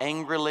 not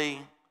angrily,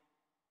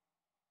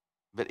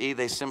 but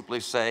they simply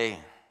say,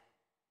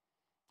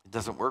 it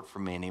doesn't work for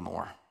me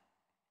anymore.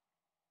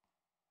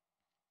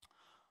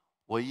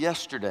 Well,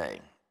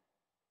 yesterday,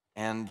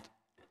 and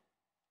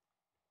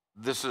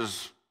this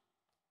is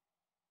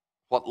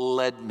what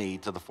led me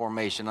to the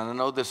formation. And I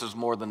know this is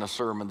more than a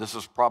sermon. This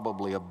is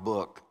probably a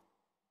book,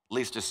 at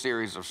least a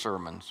series of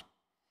sermons.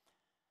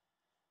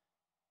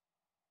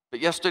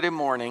 But yesterday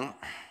morning,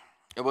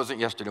 it wasn't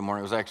yesterday morning,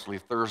 it was actually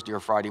Thursday or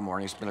Friday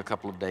morning. It's been a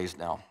couple of days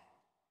now.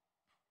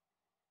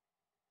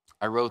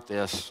 I wrote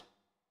this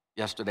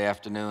yesterday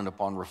afternoon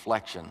upon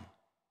reflection.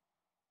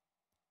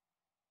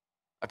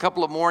 A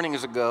couple of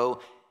mornings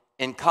ago,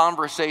 in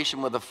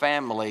conversation with a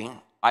family,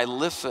 I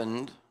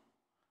listened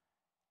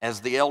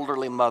as the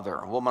elderly mother,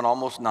 a woman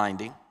almost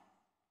 90,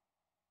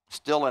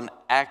 still an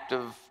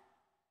active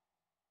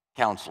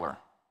counselor.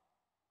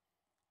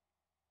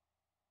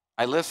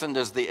 I listened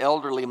as the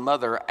elderly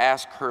mother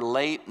asked her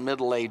late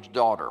middle-aged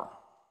daughter.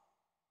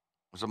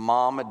 It was a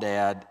mom, a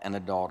dad, and a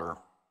daughter.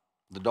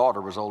 The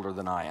daughter was older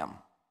than I am.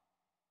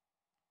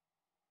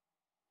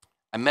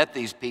 I met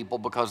these people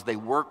because they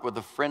work with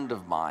a friend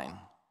of mine,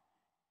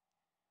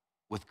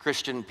 with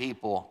Christian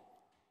people,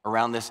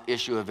 around this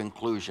issue of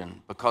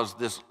inclusion, because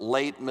this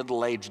late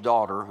middle-aged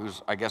daughter, who's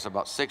I guess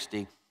about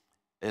 60,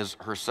 is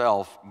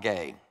herself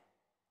gay.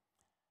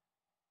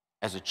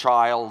 As a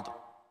child,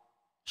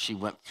 she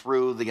went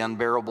through the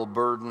unbearable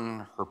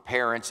burden. Her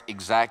parents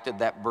exacted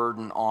that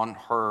burden on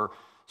her.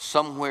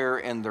 Somewhere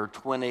in their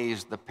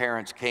 20s, the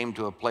parents came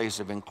to a place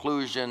of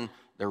inclusion.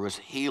 There was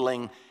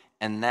healing.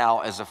 And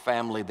now, as a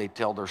family, they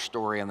tell their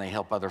story and they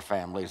help other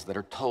families that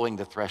are towing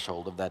the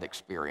threshold of that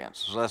experience.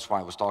 So that's why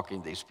I was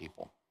talking to these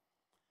people.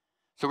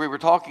 So we were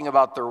talking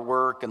about their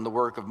work and the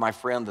work of my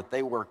friend that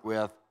they work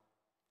with.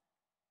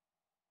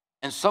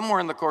 And somewhere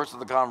in the course of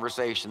the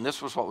conversation,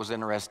 this was what was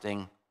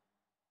interesting.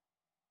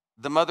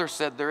 The mother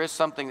said, there is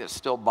something that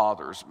still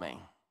bothers me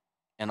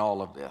in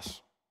all of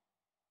this.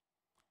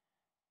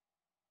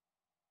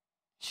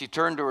 she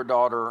turned to her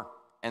daughter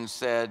and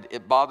said,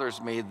 "It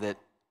bothers me that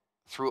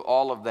through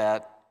all of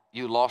that,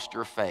 you lost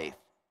your faith."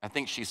 I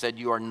think she said,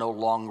 "You are no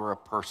longer a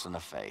person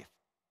of faith."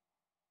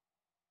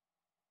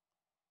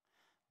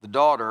 The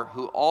daughter,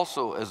 who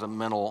also is a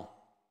mental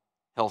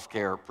health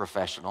care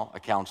professional, a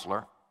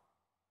counselor,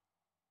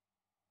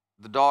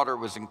 the daughter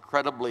was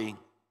incredibly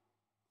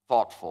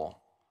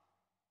thoughtful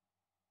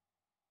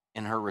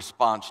in her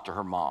response to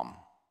her mom.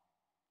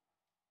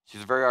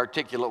 She's a very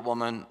articulate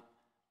woman,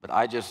 but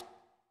I just,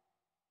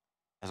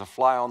 as a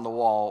fly on the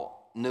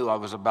wall, knew I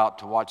was about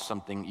to watch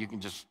something. You can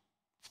just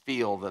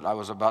feel that I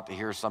was about to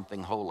hear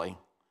something holy.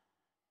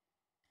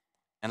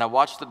 And I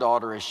watched the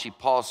daughter as she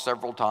paused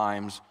several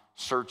times,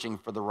 searching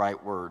for the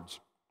right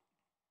words.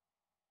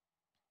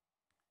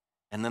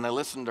 And then I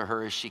listened to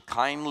her as she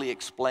kindly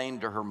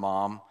explained to her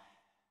mom,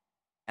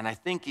 and I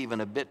think even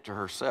a bit to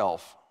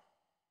herself,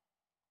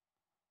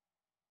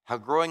 how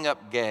growing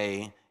up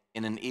gay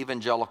in an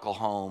evangelical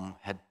home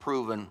had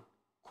proven,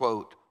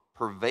 quote,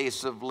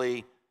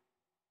 pervasively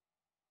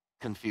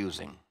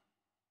confusing.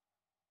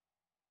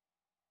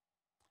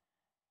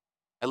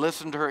 I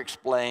listened to her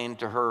explain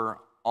to her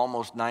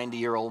almost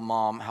 90-year-old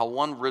mom how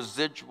one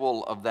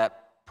residual of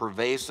that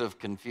pervasive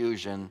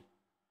confusion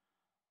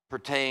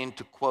pertained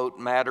to, quote,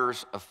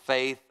 matters of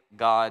faith,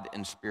 God,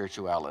 and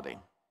spirituality.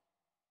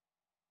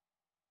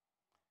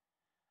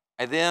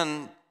 I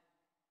then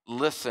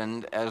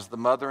listened as the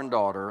mother and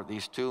daughter,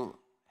 these two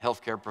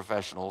healthcare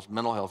professionals,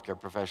 mental health care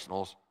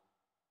professionals,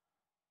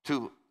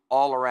 two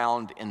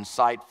all-around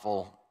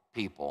insightful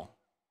people.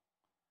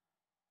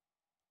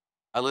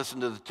 I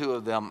listened to the two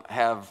of them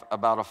have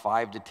about a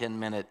 5 to 10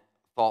 minute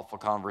thoughtful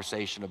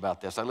conversation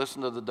about this. I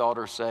listened to the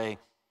daughter say,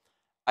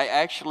 "I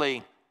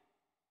actually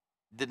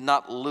did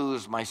not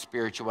lose my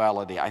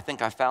spirituality. I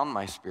think I found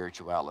my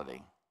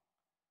spirituality.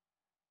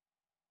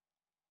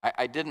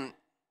 I didn't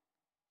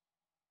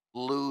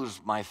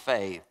lose my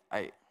faith."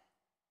 I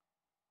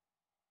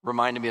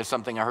reminded me of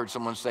something I heard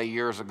someone say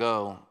years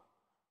ago,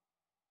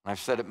 and I've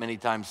said it many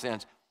times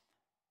since.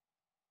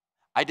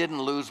 I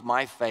didn't lose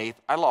my faith,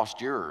 I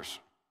lost yours.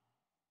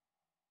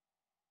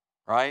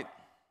 Right?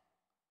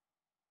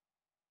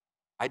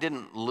 I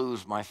didn't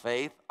lose my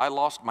faith, I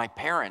lost my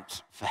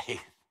parents'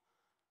 faith,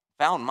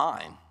 found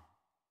mine.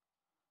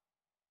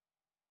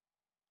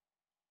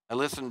 I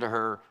listened to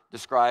her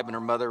describe, and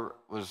her mother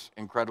was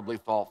incredibly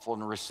thoughtful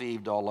and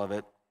received all of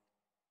it.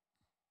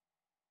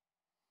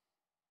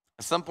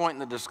 At some point in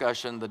the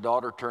discussion, the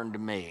daughter turned to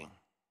me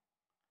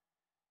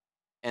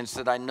and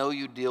said, "I know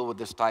you deal with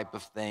this type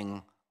of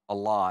thing a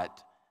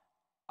lot.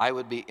 I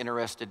would be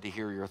interested to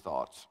hear your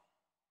thoughts."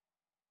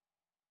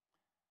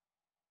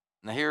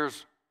 Now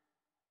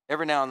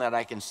every now and then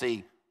I can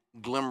see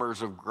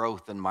glimmers of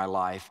growth in my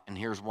life, and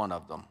here's one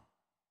of them.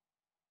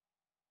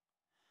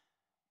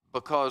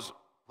 Because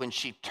when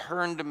she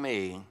turned to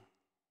me,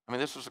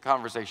 this was a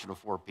conversation of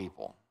 4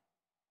 people.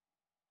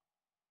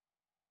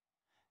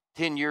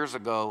 10 years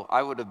ago,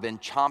 I would have been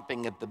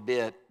chomping at the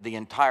bit the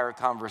entire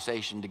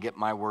conversation to get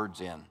my words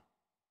in.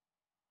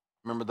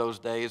 Remember those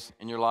days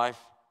in your life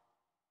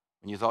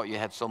when you thought you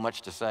had so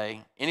much to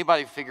say?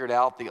 Anybody figured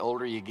out the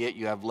older you get,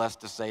 you have less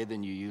to say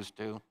than you used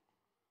to?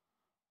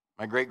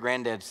 My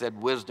great-granddad said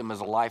wisdom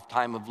is a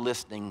lifetime of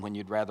listening when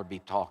you'd rather be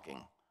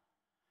talking.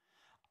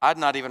 I'd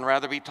not even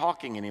rather be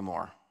talking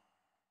anymore.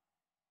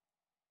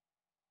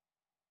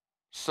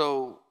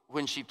 So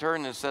when she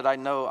turned and said, "I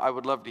know, I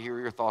would love to hear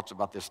your thoughts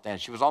about this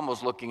stand," she was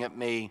almost looking at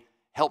me,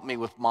 "Help me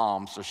with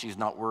Mom so she's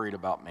not worried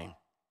about me."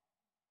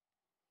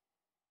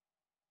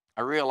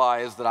 I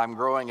realized that I'm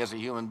growing as a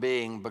human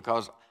being,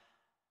 because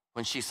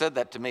when she said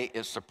that to me,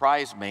 it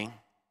surprised me.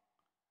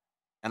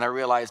 And I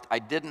realized I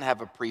didn't have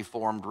a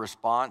preformed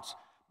response,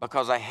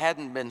 because I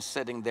hadn't been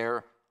sitting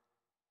there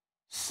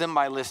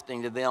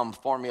semi-listening to them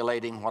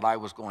formulating what I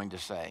was going to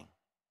say.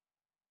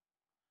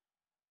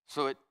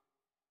 So it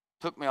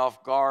took me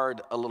off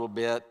guard a little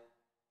bit.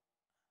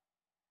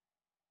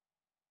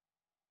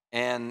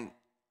 And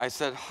I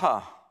said,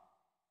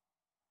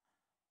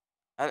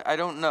 I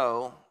don't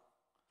know.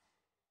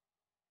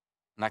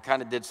 And I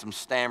kind of did some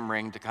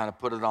stammering to kind of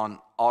put it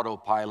on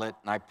autopilot.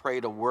 And I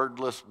prayed a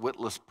wordless,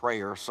 witless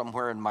prayer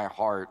somewhere in my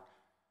heart.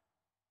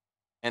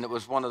 And it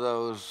was one of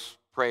those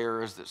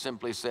prayers that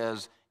simply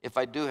says, if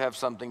I do have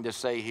something to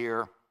say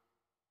here,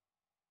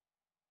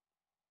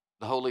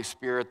 the Holy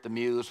Spirit, the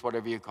Muse,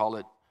 whatever you call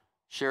it,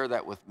 share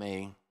that with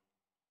me.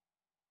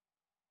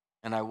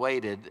 And I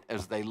waited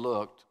as they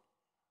looked.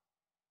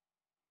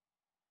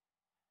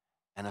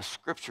 And a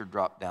scripture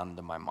dropped down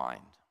into my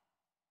mind.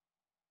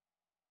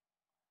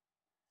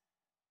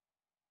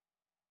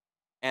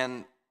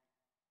 And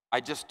I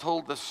just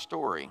told this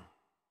story.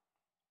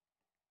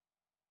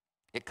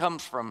 It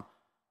comes from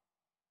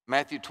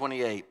Matthew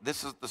 28.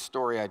 This is the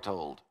story I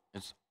told.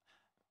 It's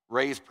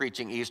Ray's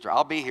preaching Easter.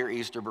 I'll be here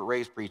Easter, but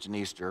Ray's preaching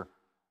Easter.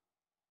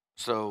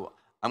 So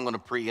I'm going to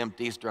preempt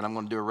Easter, and I'm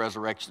going to do a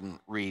resurrection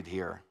read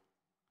here.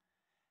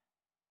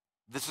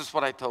 This is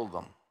what I told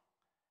them.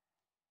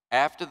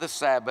 After the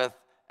Sabbath,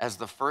 as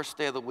the first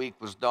day of the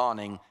week was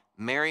dawning,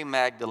 Mary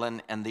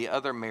Magdalene and the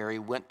other Mary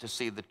went to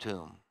see the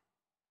tomb.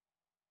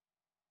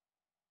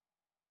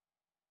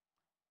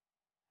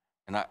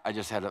 And I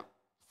just had a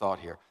thought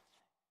here.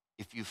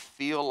 If you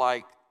feel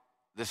like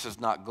this is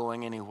not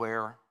going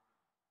anywhere,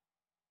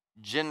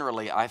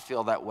 generally I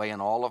feel that way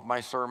in all of my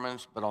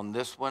sermons, but on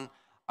this one,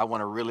 I want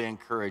to really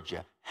encourage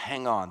you.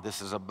 Hang on,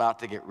 this is about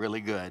to get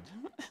really good.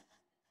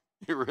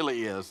 It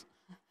really is.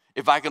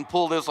 If I can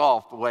pull this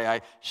off the way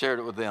I shared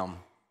it with them.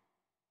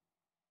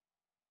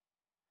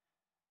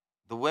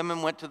 The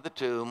women went to the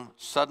tomb.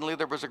 Suddenly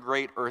there was a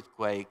great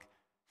earthquake,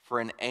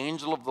 for an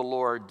angel of the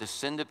Lord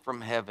descended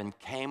from heaven,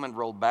 came and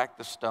rolled back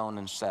the stone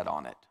and sat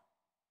on it.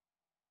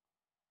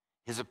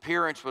 His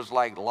appearance was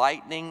like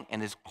lightning,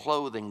 and his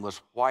clothing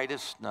was white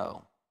as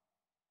snow.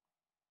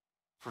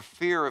 For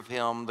fear of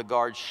him, the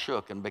guards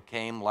shook and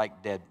became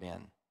like dead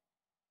men.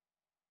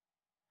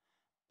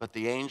 But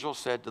the angel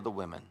said to the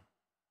women,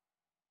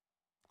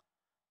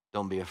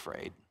 "Don't be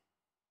afraid.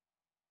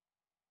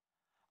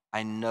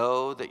 I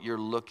know that you're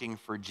looking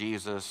for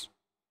Jesus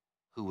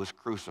who was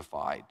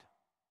crucified.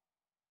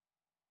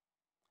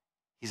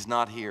 He's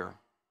not here."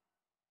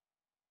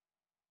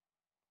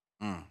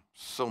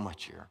 So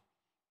much here.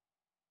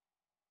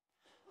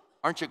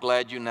 Aren't you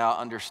glad you now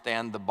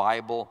understand the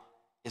Bible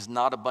is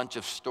not a bunch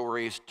of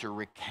stories to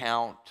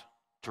recount,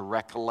 to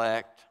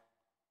recollect,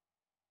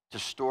 to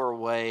store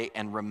away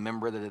and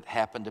remember that it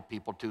happened to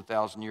people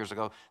 2,000 years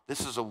ago?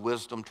 This is a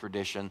wisdom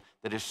tradition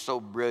that is so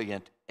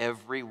brilliant.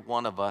 Every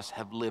one of us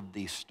have lived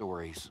these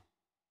stories.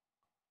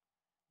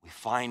 We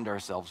find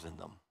ourselves in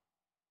them.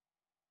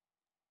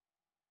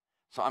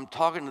 So I'm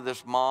talking to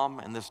this mom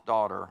and this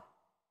daughter.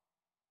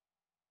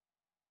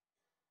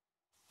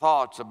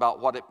 Thoughts about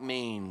what it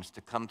means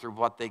to come through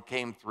what they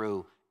came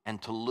through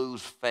and to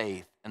lose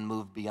faith and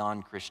move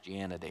beyond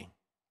Christianity.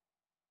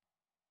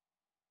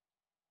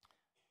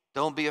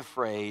 Don't be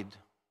afraid.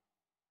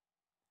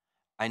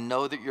 I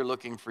know that you're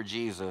looking for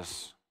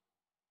Jesus.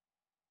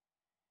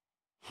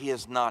 He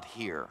is not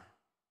here.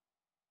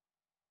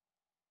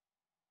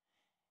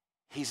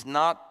 He's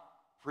not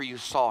where you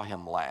saw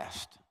him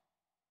last.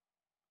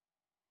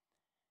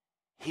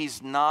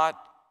 He's not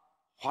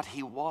what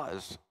he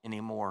was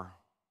anymore.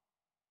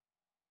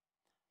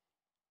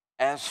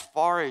 As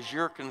far as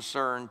you're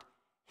concerned,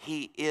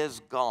 he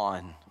is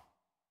gone,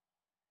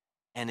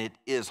 and it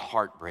is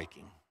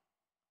heartbreaking.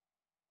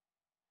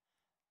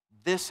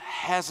 This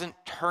hasn't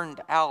turned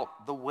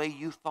out the way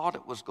you thought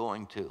it was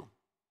going to.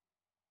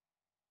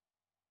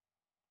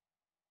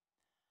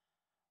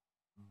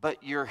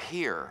 But you're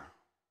here.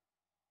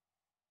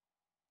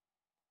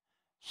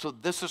 So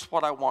this is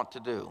what I want to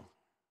do.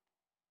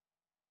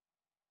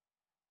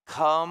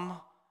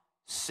 Come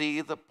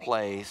see the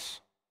place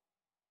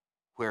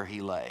where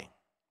he lay.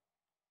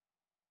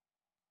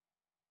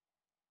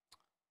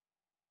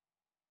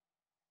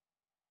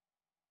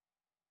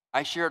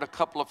 I shared a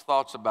couple of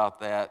thoughts about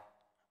that,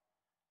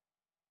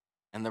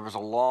 and there was a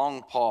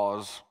long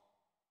pause.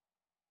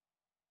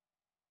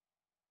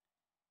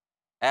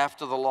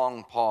 After the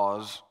long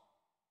pause,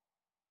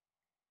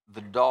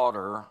 the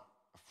daughter,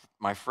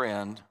 my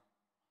friend,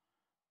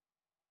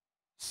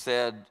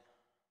 said,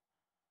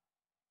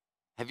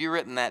 "Have you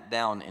written that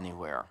down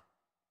anywhere?"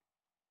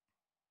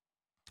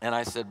 And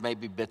I said,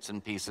 "Maybe bits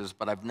and pieces,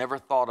 but I've never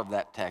thought of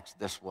that text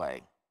this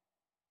way.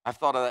 I've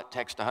thought of that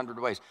text 100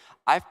 ways.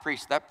 I've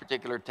preached that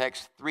particular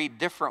text 3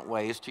 different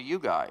ways to you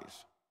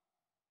guys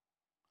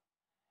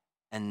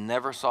and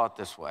never saw it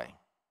this way."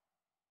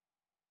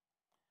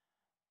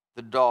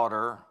 The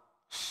daughter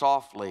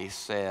softly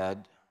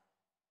said,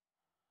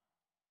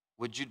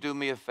 "Would you do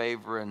me a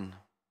favor and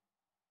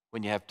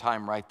when you have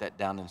time, write that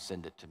down and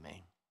send it to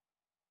me?"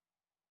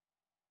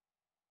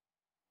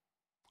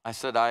 I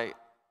said,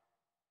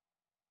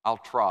 I'll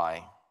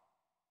try.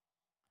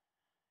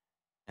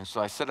 And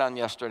so I sat down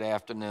yesterday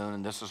afternoon,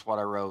 and this is what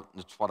I wrote,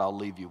 and it's what I'll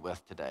leave you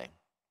with today.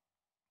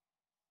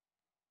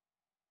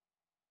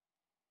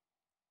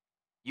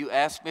 You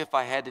asked me if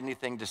I had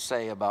anything to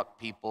say about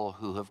people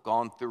who have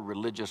gone through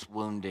religious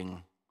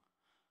wounding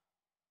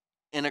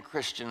in a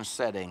Christian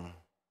setting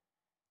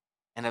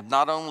and have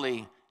not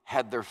only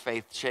had their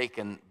faith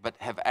shaken, but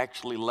have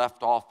actually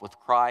left off with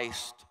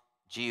Christ,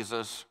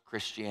 Jesus,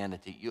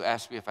 Christianity. You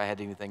asked me if I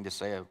had anything to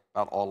say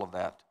about all of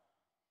that.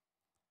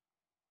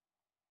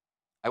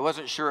 I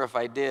wasn't sure if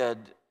I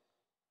did,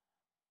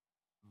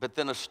 but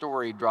then a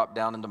story dropped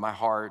down into my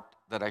heart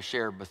that I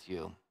shared with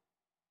you.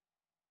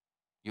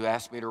 You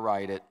asked me to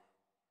write it.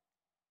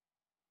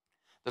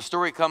 The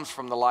story comes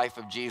from the life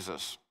of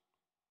Jesus.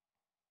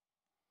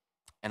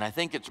 And I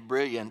think its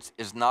brilliance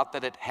is not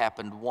that it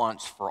happened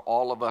once for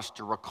all of us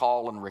to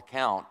recall and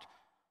recount,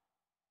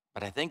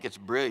 but I think its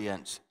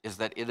brilliance is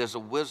that it is a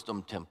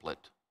wisdom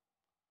template,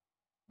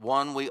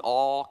 one we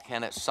all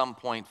can at some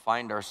point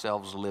find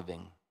ourselves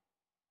living.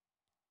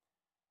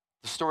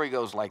 The story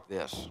goes like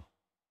this.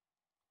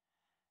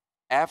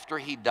 After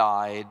he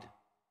died,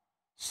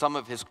 some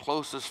of his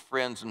closest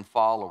friends and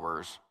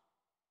followers,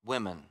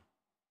 women,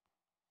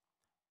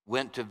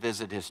 went to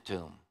visit his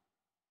tomb.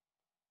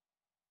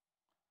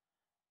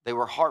 They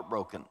were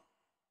heartbroken.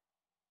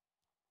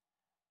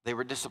 They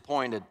were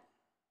disappointed.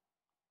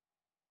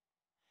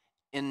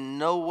 In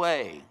no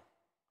way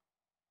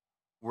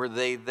were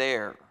they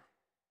there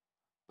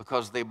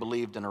because they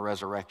believed in a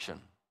resurrection.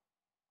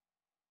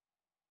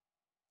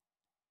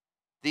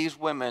 These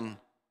women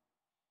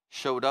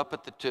showed up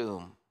at the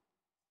tomb.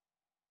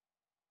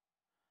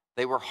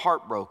 They were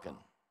heartbroken.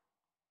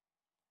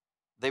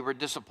 They were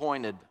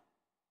disappointed,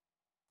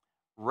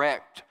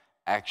 wrecked,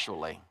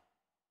 actually.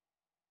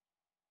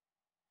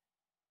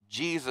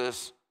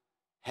 Jesus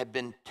had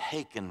been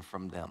taken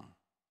from them.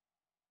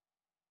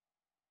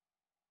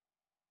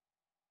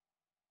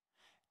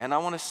 And I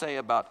want to say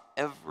about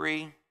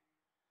every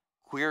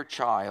queer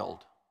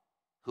child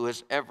who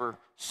has ever,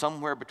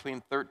 somewhere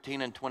between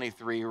 13 and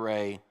 23,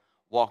 Ray,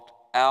 walked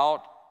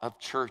out of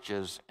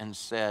churches and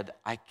said,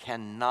 I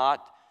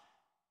cannot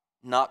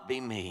not be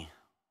me,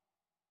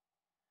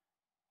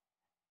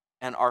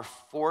 and are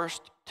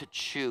forced to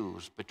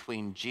choose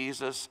between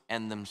Jesus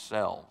and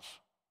themselves.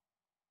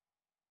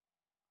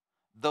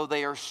 Though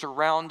they are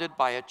surrounded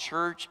by a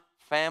church,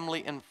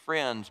 family, and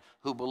friends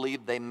who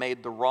believe they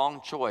made the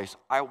wrong choice,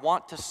 I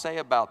want to say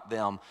about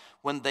them,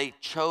 when they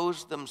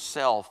chose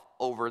themselves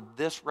over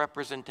this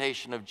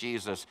representation of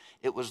Jesus,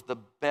 it was the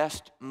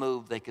best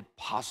move they could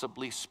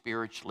possibly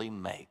spiritually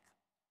make.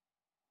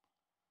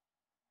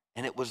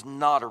 And it was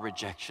not a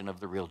rejection of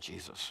the real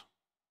Jesus.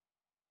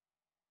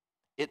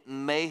 It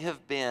may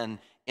have been,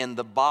 in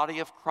the body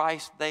of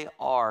Christ they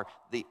are,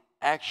 the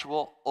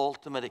actual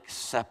ultimate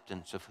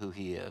acceptance of who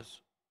he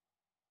is.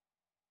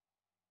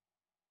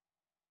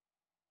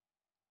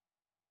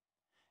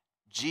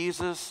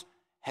 Jesus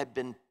had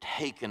been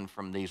taken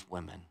from these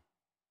women.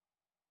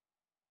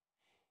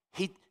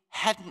 He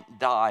hadn't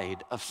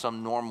died of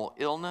some normal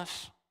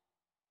illness.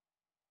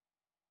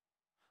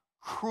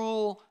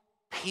 Cruel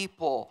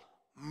people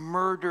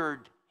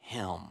murdered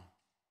him.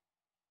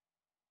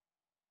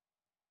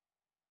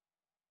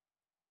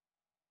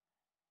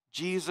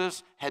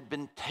 Jesus had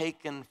been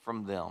taken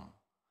from them,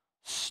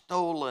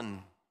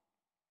 stolen.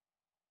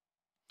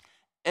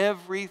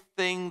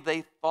 Everything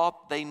they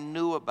thought they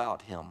knew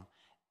about him,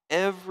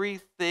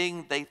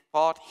 everything they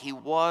thought he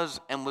was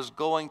and was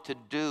going to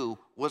do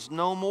was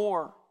no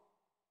more.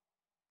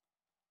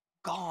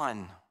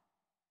 Gone.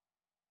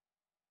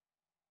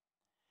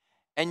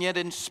 And yet,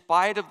 in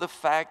spite of the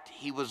fact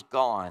he was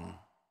gone,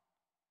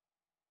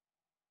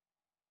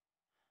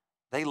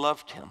 they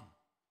loved him.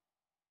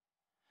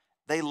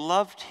 They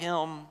loved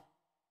him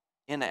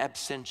in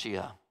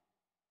absentia.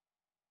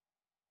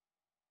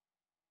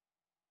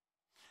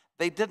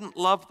 They didn't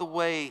love the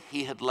way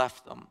he had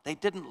left them. They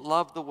didn't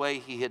love the way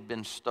he had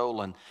been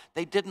stolen.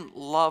 They didn't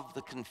love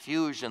the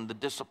confusion, the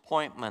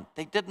disappointment.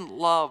 They didn't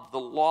love the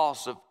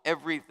loss of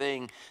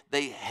everything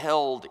they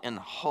held in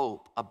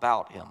hope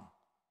about him.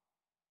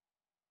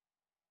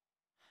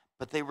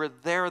 But they were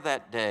there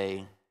that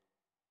day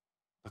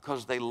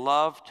because they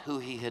loved who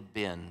he had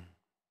been.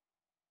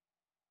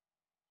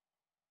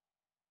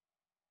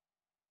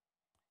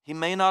 He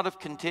may not have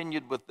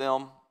continued with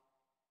them.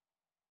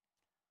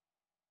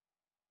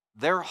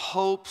 Their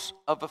hopes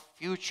of a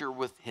future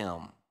with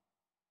him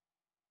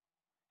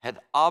had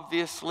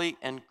obviously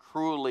and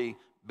cruelly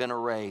been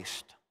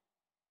erased.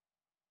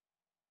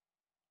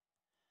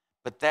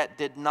 But that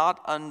did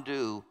not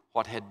undo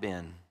what had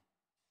been.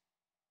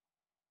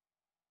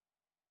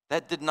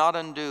 That did not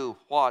undo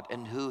what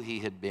and who he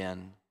had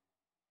been.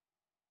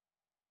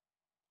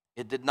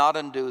 It did not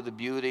undo the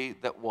beauty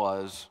that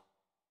was.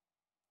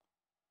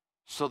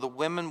 So the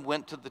women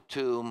went to the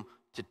tomb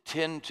to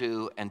tend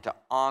to and to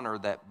honor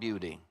that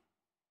beauty.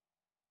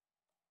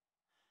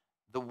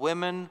 The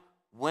women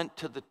went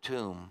to the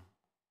tomb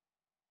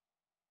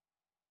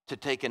to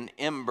take an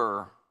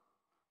ember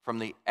from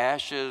the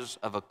ashes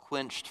of a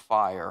quenched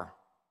fire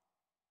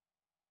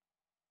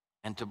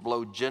and to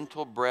blow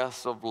gentle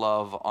breaths of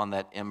love on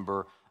that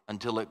ember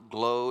until it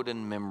glowed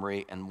in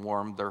memory and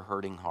warmed their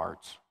hurting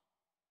hearts.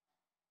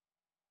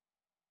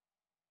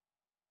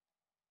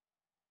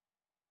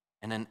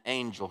 And an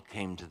angel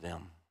came to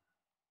them.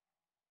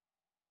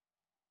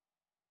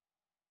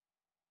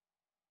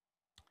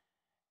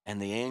 And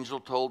the angel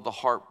told the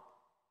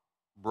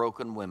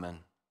heartbroken women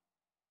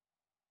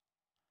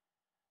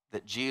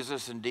that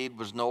Jesus indeed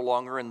was no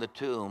longer in the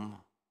tomb,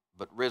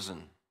 but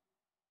risen.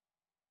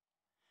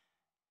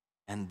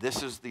 And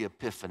this is the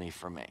epiphany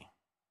for me.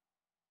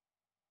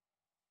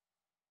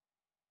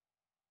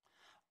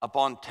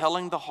 Upon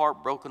telling the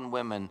heartbroken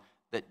women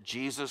that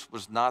Jesus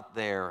was not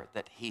there,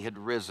 that he had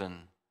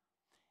risen,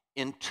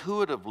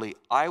 intuitively,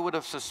 I would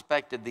have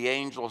suspected the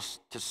angels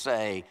to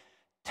say,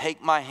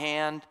 take my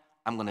hand,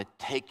 I'm going to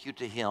take you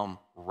to him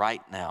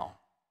right now.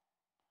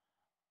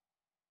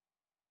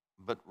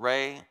 But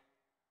Ray,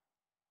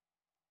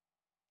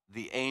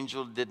 the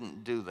angel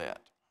didn't do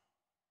that.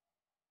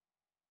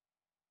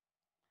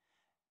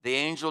 The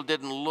angel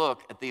didn't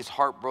look at these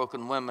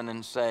heartbroken women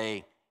and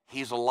say,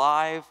 he's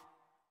alive,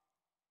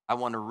 I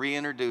want to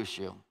reintroduce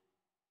you.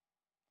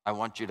 I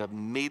want you to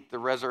meet the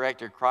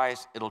resurrected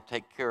Christ. It'll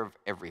take care of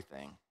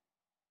everything.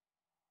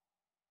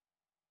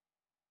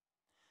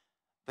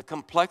 the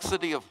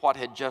complexity of what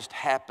had just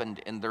happened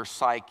in their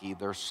psyche,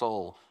 their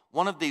soul.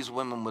 One of these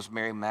women was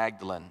Mary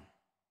Magdalene.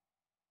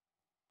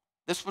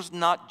 This was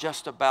not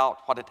just about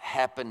what had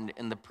happened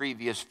in the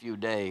previous few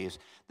days.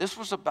 This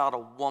was about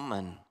a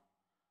woman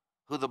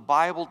who the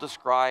Bible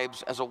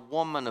describes as a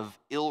woman of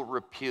ill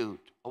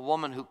repute, a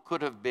woman who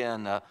could have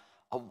been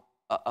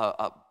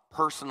a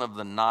person of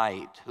the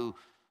night, who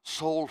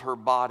sold her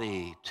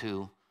body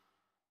to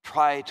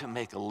try to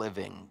make a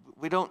living.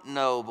 We don't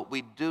know, but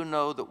we do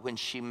know that when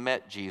she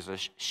met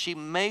Jesus, she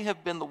may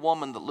have been the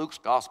woman that Luke's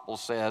gospel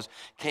says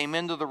came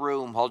into the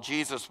room while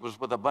Jesus was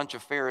with a bunch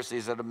of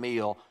Pharisees at a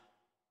meal.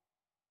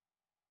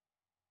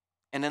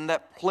 And in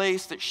that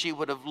place that she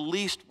would have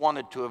least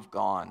wanted to have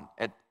gone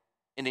at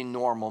any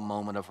normal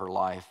moment of her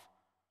life,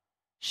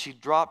 she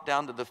dropped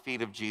down to the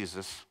feet of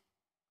Jesus.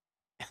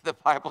 The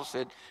Bible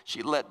said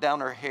she let down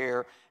her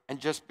hair and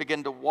just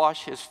began to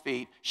wash his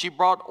feet. She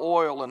brought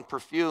oil and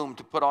perfume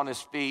to put on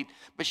his feet,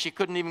 but she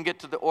couldn't even get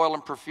to the oil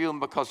and perfume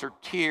because her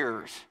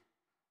tears.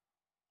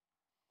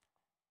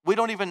 We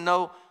don't even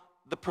know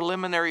the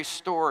preliminary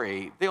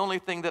story. The only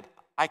thing that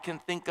I can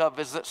think of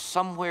is that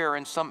somewhere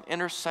in some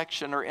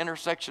intersection or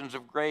intersections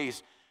of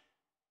grace,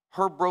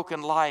 her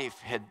broken life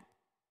had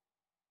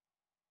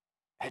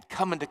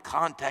come into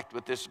contact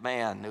with this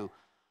man who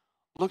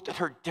looked at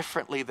her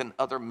differently than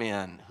other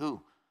men,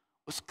 who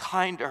was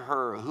kind to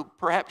her, who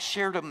perhaps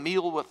shared a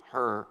meal with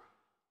her.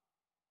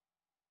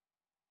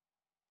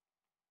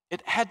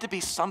 It had to be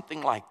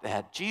something like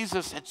that.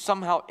 Jesus had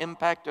somehow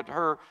impacted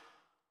her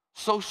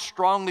so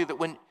strongly that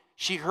when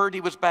she heard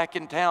he was back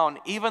in town,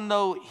 even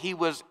though he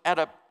was at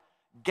a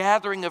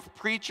gathering of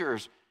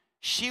preachers,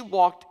 she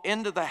walked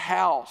into the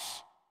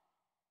house,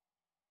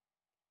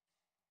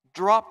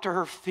 dropped to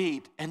her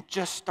feet, and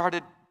just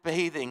started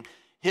bathing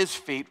his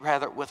feet,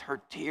 rather, with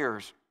her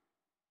tears.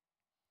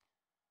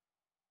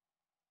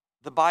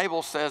 The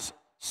Bible says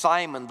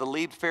Simon, the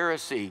lead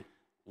Pharisee,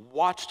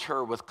 watched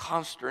her with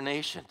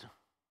consternation.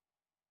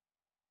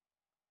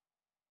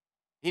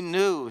 He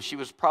knew she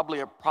was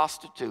probably a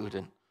prostitute,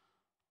 and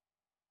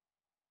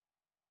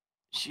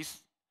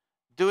she's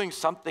doing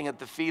something at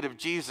the feet of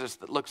Jesus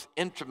that looks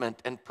intimate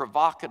and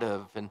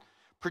provocative and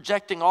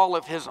projecting all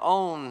of his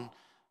own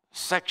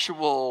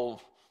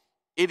sexual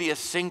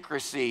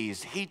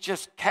idiosyncrasies. He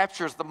just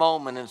captures the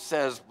moment and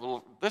says,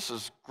 well, this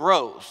is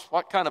gross.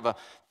 What kind of a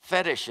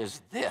fetish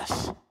is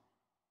this?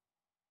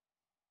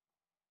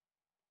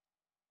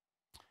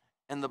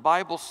 And the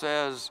Bible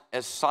says,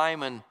 as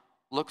Simon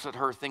looks at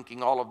her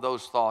thinking all of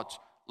those thoughts,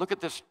 look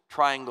at this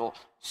triangle.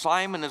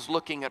 Simon is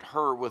looking at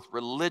her with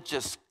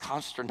religious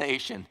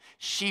consternation.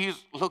 She's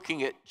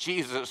looking at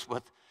Jesus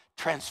with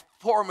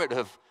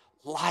transformative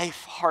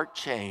life heart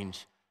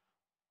change.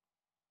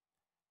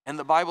 And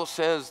the Bible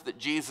says that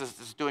Jesus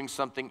is doing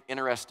something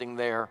interesting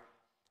there.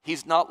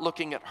 He's not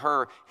looking at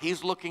her.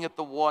 He's looking at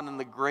the one in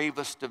the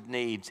gravest of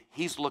needs.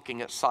 He's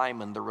looking at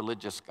Simon, the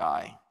religious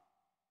guy.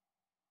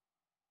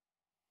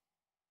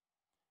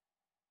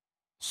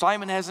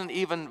 Simon hasn't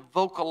even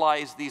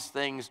vocalized these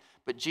things,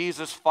 but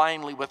Jesus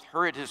finally, with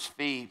her at his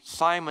feet,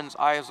 Simon's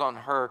eyes on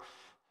her,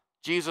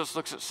 Jesus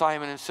looks at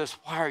Simon and says,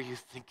 why are you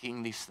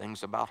thinking these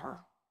things about her?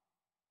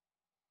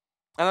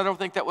 And I don't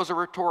think that was a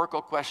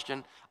rhetorical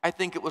question. I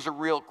think it was a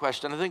real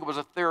question. I think it was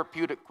a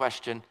therapeutic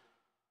question.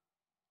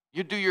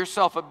 You do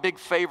yourself a big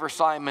favor,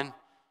 Simon,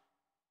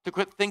 to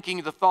quit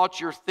thinking the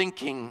thoughts you're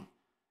thinking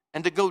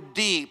and to go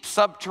deep,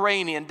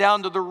 subterranean,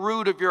 down to the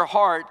root of your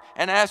heart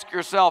and ask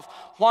yourself,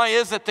 why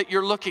is it that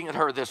you're looking at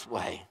her this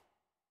way?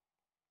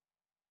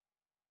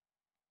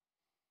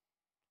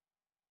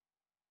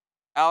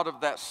 Out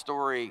of that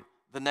story,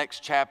 the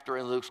next chapter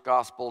in Luke's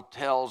gospel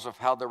tells of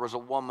how there was a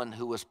woman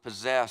who was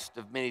possessed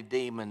of many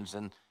demons,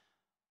 and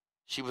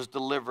she was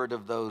delivered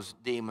of those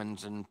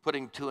demons. And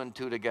putting two and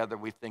two together,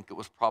 we think it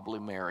was probably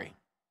Mary.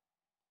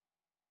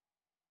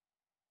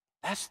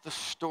 That's the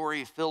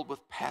story filled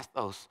with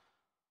pathos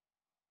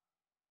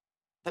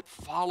that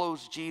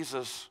follows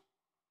Jesus,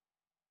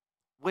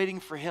 waiting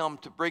for him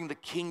to bring the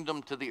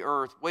kingdom to the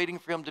earth, waiting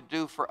for him to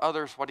do for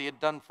others what he had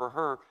done for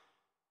her.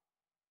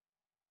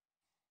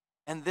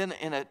 And then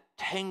in a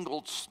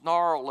tangled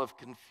snarl of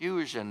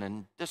confusion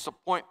and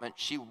disappointment,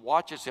 she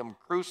watches him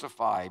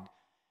crucified.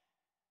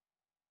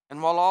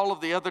 And while all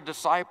of the other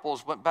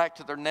disciples went back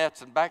to their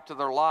nets and back to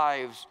their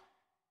lives,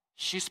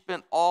 she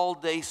spent all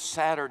day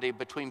Saturday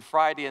between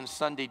Friday and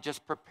Sunday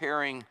just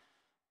preparing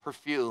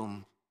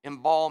perfume,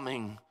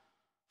 embalming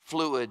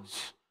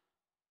fluids,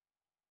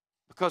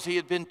 because he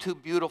had been too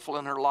beautiful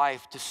in her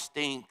life to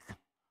stink,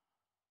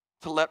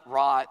 to let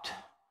rot.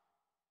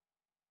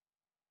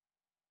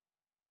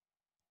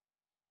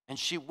 And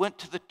she went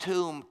to the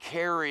tomb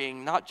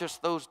carrying not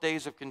just those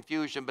days of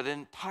confusion, but an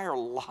entire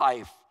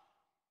life.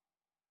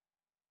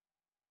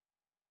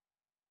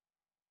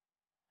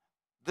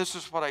 This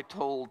is what I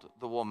told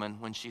the woman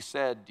when she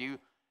said, do you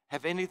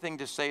have anything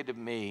to say to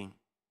me?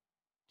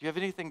 Do you have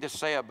anything to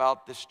say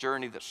about this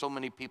journey that so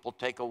many people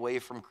take away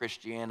from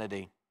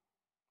Christianity?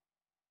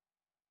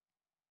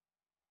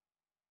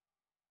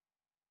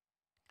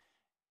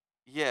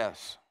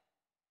 Yes.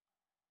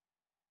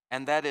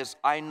 And that is,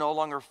 I no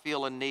longer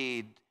feel a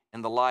need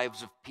in the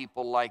lives of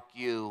people like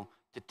you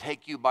to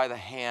take you by the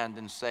hand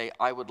and say,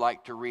 I would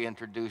like to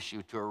reintroduce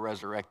you to a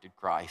resurrected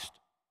Christ.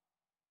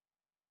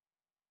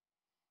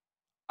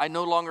 I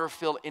no longer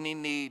feel any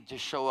need to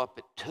show up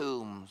at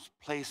tombs,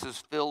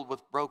 places filled with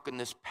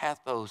brokenness,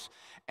 pathos,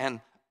 and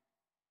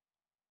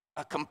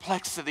a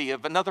complexity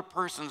of another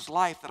person's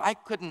life that I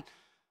couldn't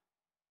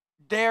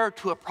dare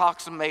to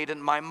approximate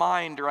in my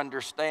mind or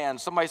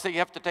understand. Somebody say you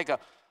have to take a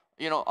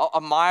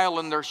mile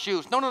in their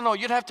shoes. No,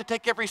 you'd have to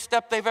take every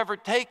step they've ever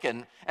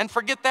taken. And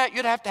forget that,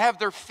 you'd have to have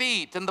their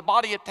feet and the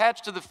body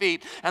attached to the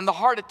feet and the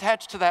heart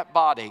attached to that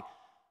body.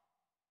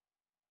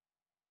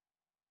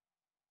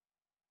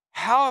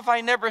 How have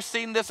I never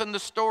seen this in the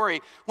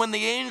story? When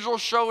the angel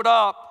showed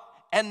up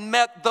and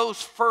met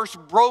those first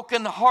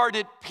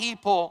broken-hearted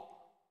people,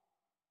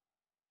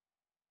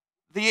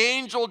 the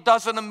angel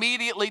doesn't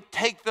immediately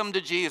take them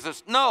to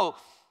Jesus. No,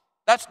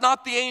 that's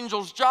not the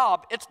angel's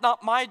job. It's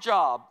not my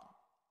job.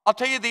 I'll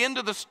tell you the end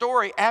of the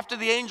story. After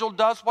the angel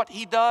does what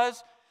he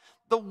does,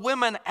 the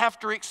women,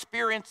 after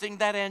experiencing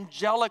that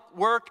angelic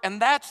work,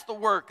 and that's the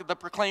work of the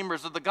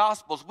proclaimers of the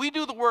Gospels. We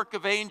do the work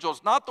of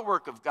angels, not the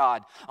work of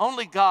God.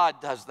 Only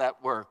God does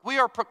that work. We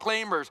are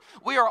proclaimers.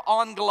 We are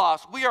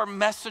angelos. We are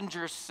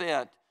messengers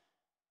sent.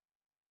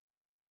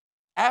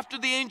 After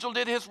the angel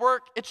did his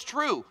work, it's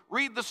true.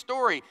 Read the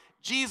story.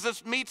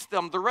 Jesus meets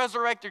them. The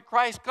resurrected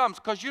Christ comes.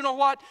 Because you know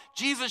what?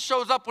 Jesus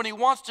shows up when he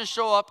wants to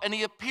show up, and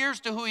he appears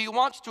to who he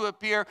wants to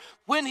appear,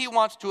 when he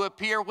wants to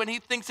appear, when he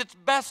thinks it's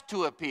best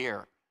to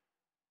appear.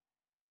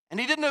 And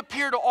he didn't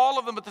appear to all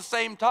of them at the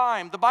same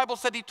time. The Bible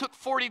said he took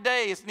 40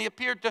 days, and he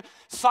appeared to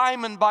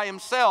Simon by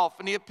himself,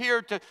 and he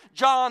appeared to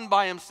John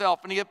by himself,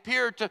 and he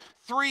appeared to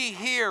 3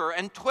 here,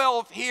 and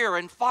 12 here,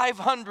 and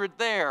 500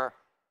 there.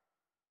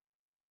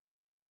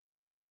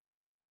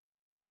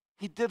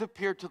 He did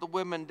appear to the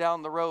women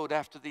down the road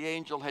after the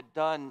angel had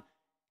done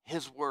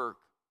his work.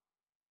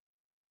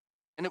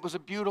 And it was a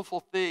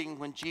beautiful thing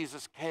when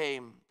Jesus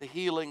came. The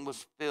healing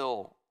was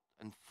filled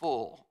and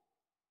full.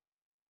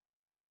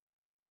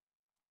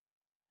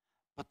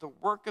 But the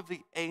work of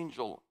the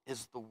angel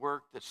is the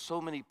work that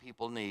so many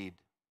people need.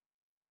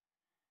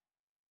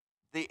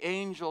 The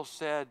angel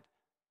said,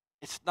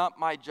 it's not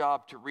my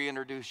job to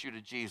reintroduce you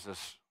to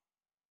Jesus.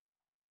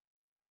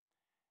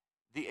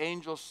 The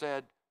angel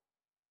said,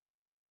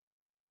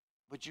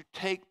 would you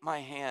take my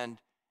hand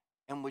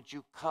and would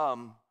you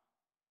come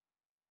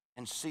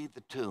and see the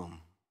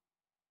tomb?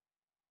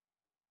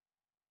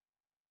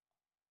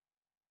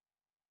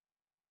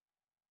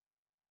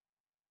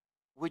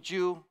 Would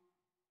you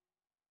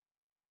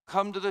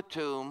come to the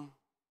tomb,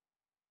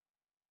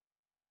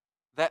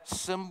 that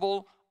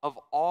symbol of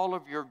all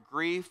of your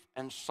grief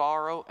and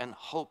sorrow and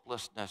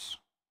hopelessness?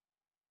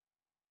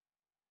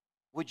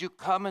 Would you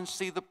come and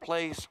see the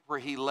place where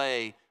he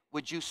lay?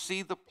 Would you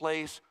see the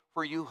place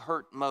where you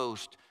hurt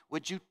most?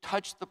 Would you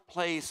touch the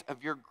place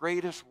of your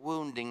greatest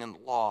wounding and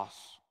loss?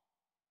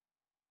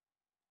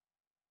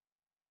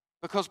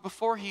 Because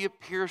before he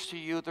appears to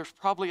you, there's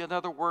probably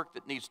another work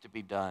that needs to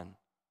be done.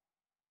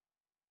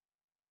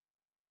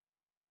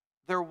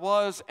 There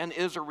was and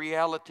is a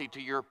reality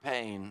to your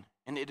pain,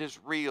 and it is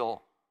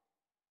real.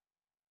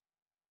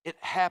 It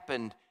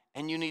happened,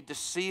 and you need to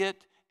see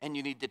it, and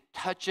you need to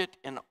touch it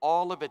in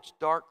all of its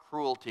dark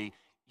cruelty.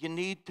 You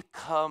need to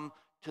come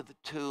to the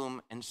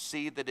tomb and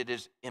see that it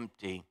is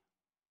empty.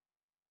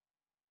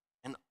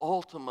 And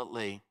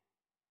ultimately,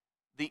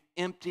 the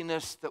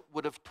emptiness that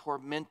would have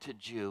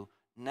tormented you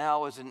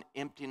now is an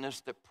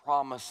emptiness that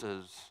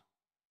promises.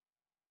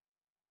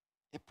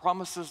 It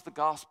promises the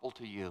gospel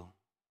to you.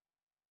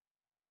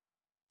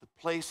 The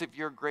place of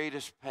your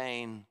greatest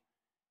pain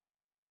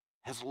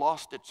has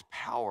lost its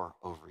power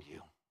over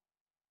you.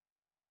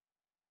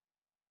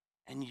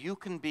 And you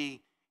can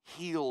be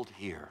healed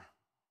here.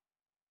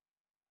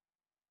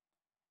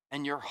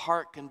 And your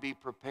heart can be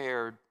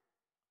prepared.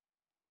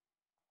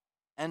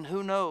 And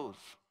who knows?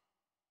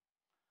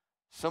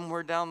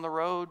 Somewhere down the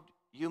road,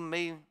 you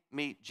may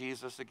meet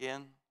Jesus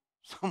again.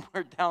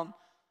 Somewhere down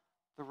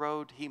the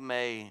road, he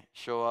may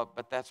show up,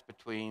 but that's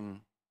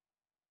between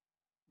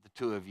the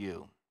two of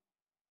you.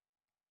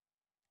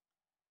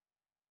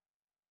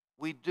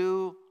 We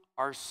do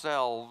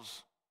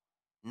ourselves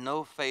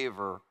no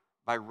favor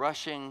by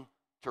rushing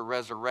to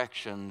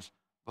resurrections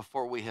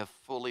before we have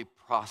fully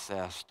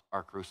processed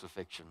our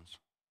crucifixions.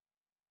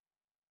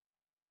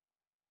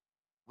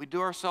 We do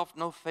ourselves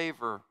no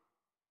favor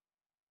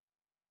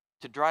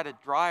to try to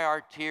dry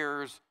our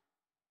tears,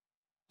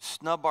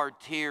 snub our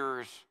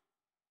tears,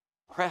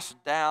 press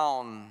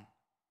down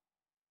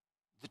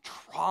the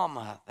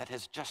trauma that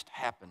has just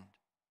happened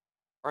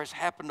or has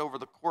happened over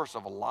the course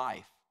of a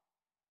life.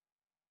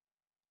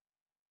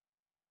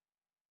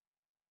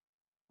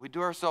 We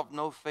do ourselves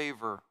no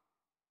favor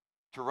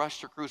to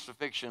rush to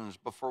crucifixions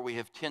before we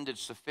have tended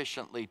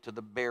sufficiently to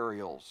the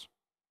burials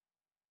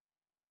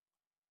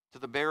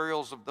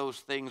of those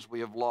things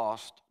we have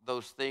lost,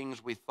 those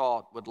things we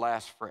thought would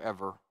last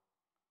forever.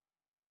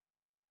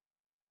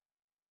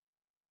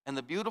 And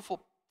the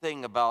beautiful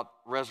thing about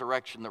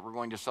resurrection that we're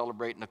going to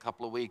celebrate in a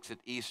couple of weeks at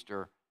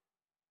Easter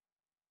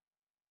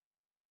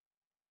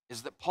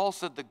is that Paul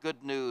said the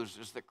good news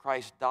is that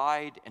Christ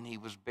died and he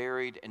was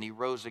buried and he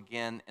rose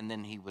again and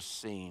then he was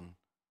seen.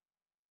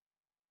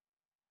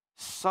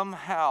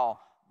 Somehow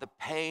the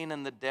pain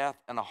and the death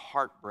and a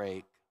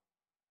heartbreak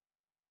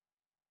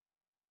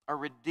are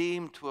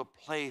redeemed to a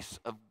place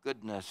of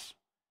goodness,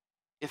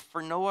 if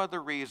for no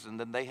other reason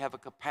than they have a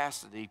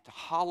capacity to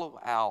hollow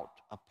out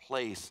a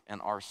place in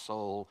our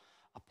soul,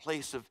 a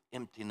place of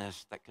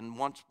emptiness that can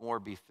once more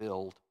be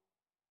filled.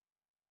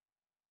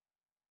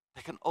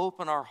 They can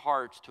open our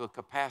hearts to a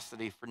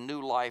capacity for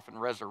new life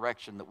and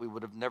resurrection that we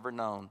would have never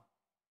known.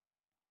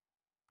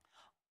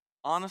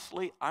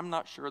 Honestly, I'm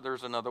not sure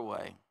there's another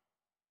way.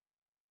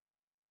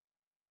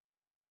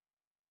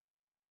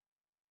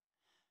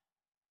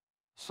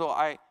 So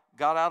I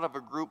got out of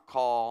a group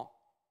call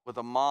with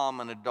a mom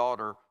and a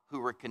daughter who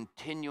were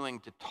continuing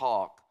to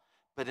talk,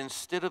 but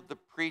instead of the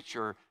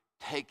preacher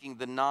taking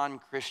the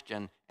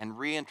non-Christian and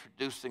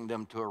reintroducing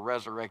them to a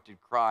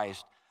resurrected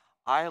Christ,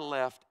 I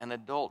left an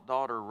adult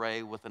daughter,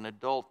 Ray, with an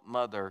adult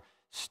mother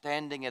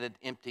standing at an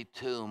empty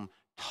tomb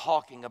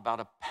talking about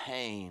a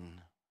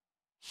pain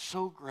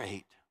so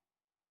great,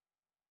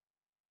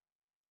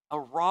 a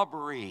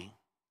robbery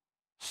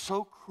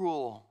so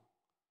cruel,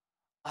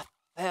 a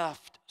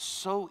theft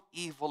so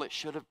evil it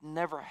should have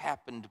never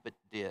happened but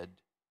did.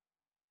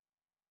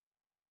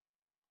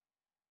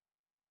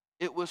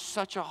 It was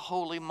such a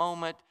holy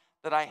moment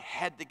that I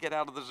had to get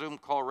out of the Zoom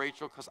call,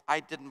 Rachel, because I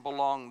didn't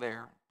belong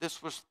there.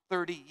 This was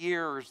 30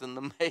 years in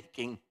the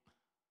making.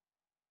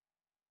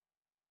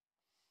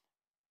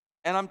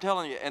 And I'm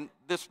telling you, and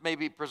this may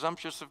be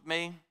presumptuous of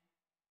me,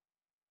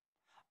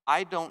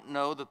 I don't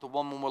know that the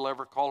woman will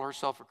ever call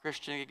herself a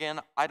Christian again.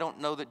 I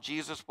don't know that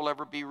Jesus will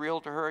ever be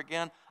real to her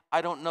again.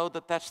 I don't know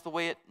that that's the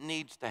way it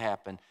needs to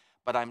happen.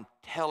 But I'm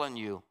telling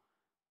you,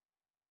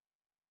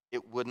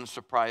 it wouldn't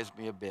surprise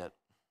me a bit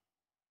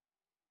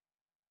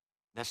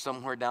that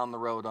somewhere down the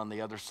road on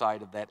the other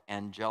side of that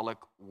angelic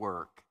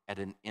work at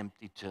an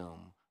empty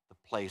tomb, the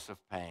place of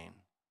pain,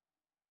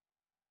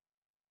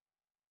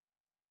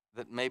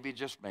 that maybe,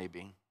 just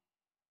maybe,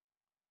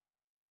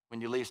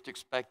 when you least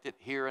expect it,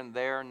 here and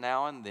there,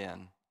 now and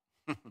then,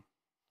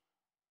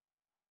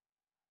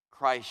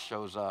 Christ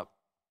shows up,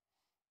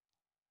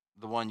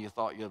 the one you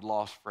thought you had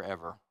lost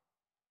forever.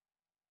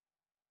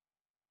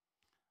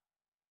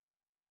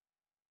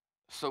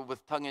 So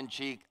with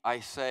tongue-in-cheek,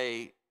 I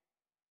say,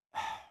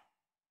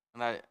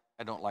 and I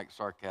don't like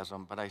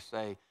sarcasm, but I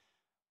say,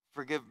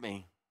 forgive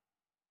me.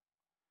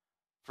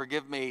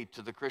 Forgive me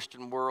to the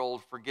Christian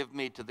world. Forgive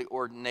me to the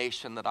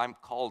ordination that I'm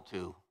called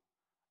to.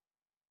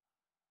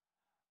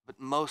 But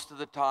most of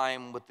the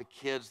time with the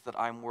kids that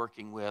I'm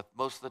working with,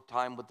 most of the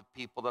time with the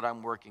people that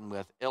I'm working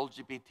with,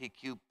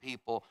 LGBTQ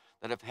people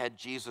that have had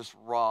Jesus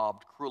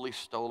robbed, cruelly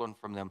stolen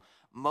from them,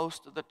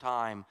 most of the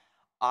time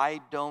I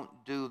don't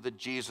do the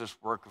Jesus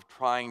work of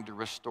trying to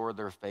restore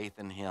their faith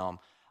in him.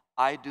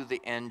 I do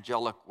the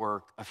angelic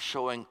work of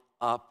showing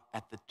up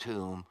at the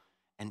tomb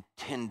and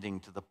tending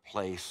to the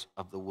place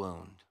of the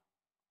wound.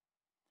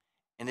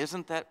 And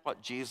isn't that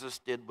what Jesus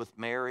did with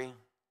Mary?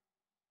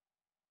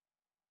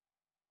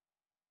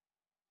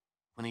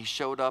 When he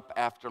showed up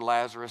after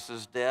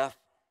Lazarus' death,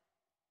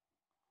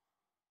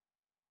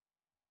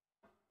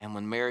 and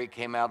when Mary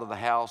came out of the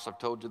house, I've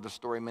told you the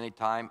story many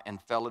times,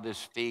 and fell at his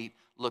feet,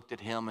 looked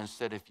at him and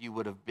said, if you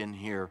would have been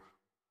here,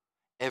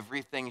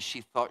 everything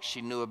she thought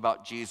she knew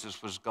about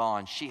Jesus was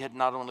gone. She had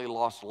not only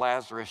lost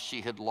Lazarus,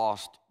 she had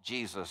lost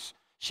Jesus.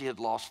 She had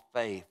lost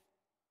faith.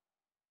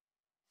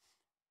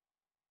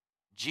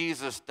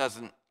 Jesus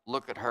doesn't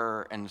look at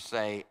her and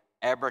say,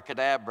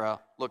 abracadabra,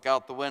 look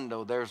out the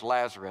window, there's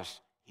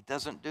Lazarus. He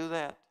doesn't do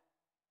that.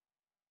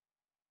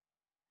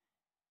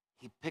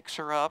 He picks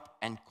her up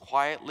and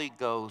quietly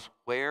goes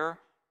where?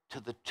 To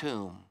the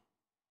tomb.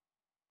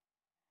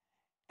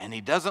 And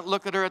he doesn't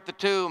look at her at the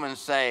tomb and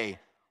say,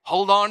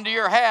 hold on to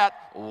your hat,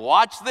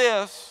 watch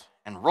this,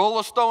 and roll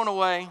a stone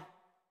away.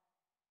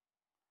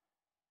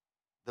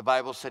 The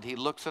Bible said he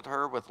looks at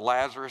her with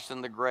Lazarus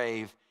in the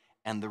grave,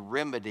 and the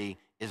remedy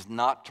is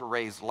not to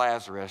raise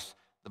Lazarus.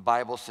 The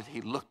Bible said he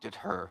looked at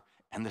her,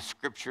 and the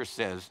scripture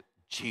says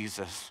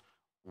Jesus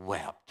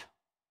wept.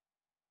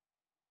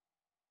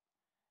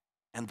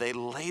 And they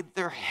laid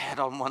their head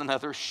on one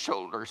another's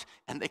shoulders,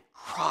 and they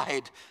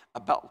cried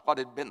about what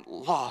had been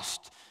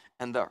lost,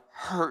 and the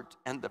hurt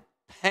and the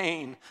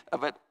pain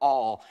of it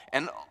all.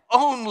 And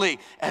only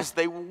as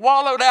they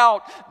wallowed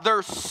out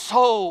their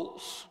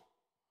souls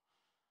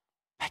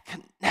by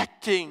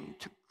connecting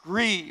to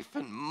grief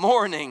and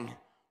mourning,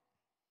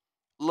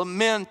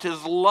 lament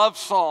is love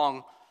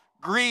song,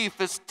 grief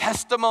is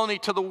testimony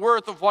to the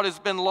worth of what has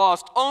been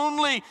lost.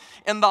 Only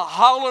in the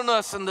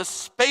hollowness and the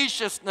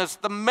spaciousness,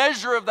 the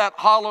measure of that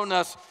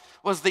hollowness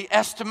was the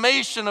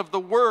estimation of the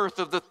worth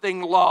of the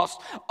thing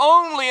lost.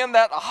 Only in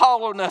that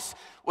hollowness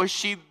was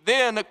she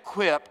then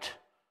equipped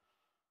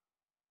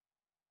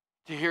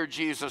to hear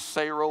Jesus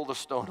say, roll the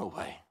stone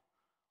away.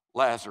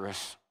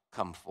 Lazarus,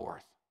 come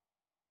forth.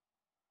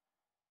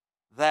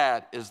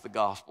 That is the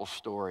gospel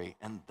story,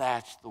 and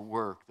that's the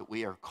work that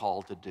we are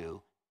called to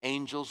do.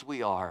 Angels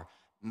we are,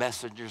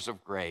 messengers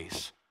of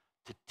grace,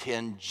 to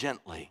tend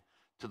gently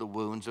to the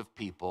wounds of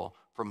people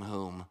from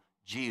whom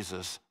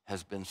Jesus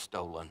has been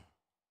stolen.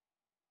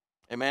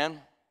 Amen?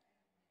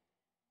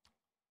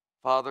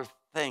 Father,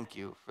 thank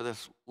you for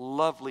this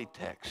lovely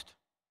text.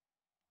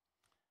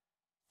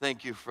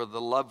 Thank you for the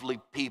lovely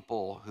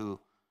people who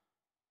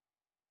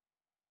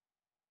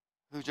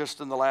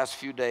just in the last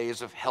few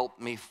days have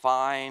helped me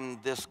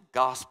find this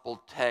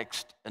gospel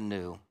text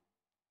anew.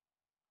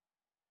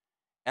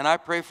 And I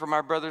pray for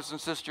my brothers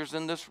and sisters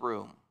in this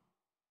room,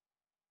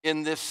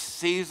 in this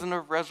season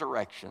of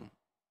resurrection.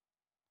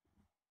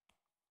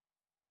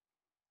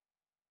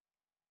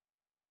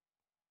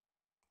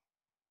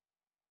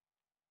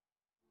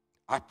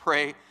 I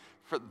pray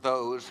for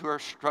those who are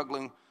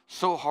struggling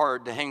so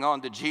hard to hang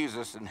on to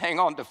Jesus and hang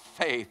on to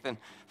faith and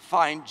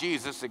find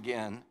Jesus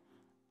again.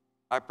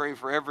 I pray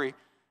for every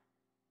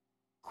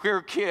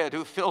queer kid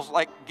who feels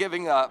like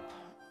giving up,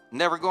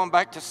 never going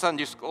back to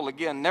Sunday school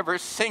again, never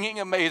singing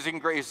Amazing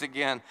Grace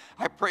again.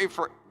 I pray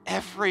for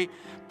every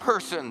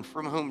person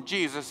from whom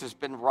Jesus has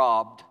been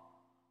robbed.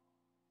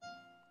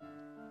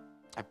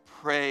 I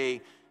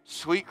pray,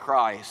 sweet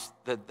Christ,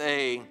 that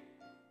they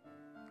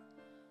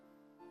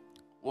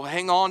will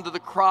hang on to the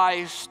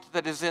Christ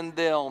that is in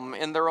them,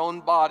 in their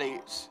own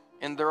bodies,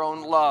 in their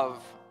own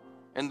love,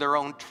 in their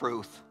own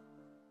truth.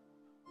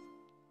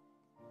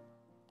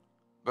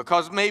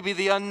 Because maybe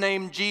the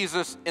unnamed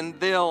Jesus in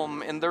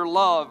them, in their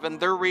love, in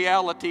their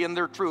reality, in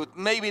their truth,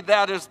 maybe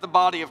that is the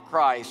body of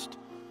Christ.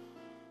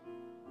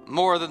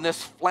 More than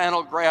this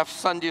flannel graph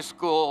Sunday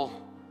school,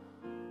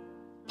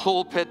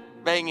 pulpit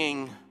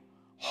banging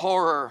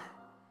horror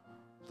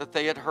that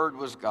they had heard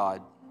was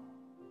God.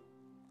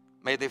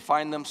 May they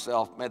find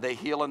themselves, may they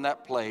heal in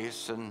that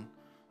place, and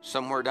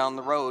somewhere down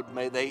the road,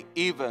 may they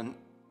even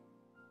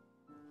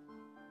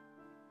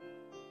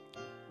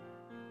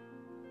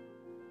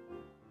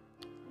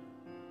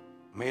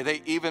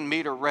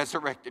meet a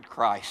resurrected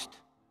Christ.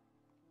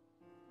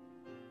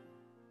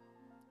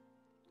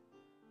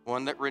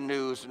 One that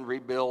renews and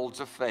rebuilds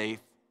a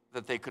faith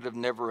that they could have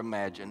never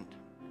imagined.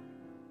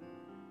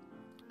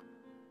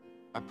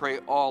 I pray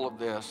all of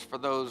this for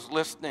those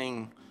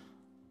listening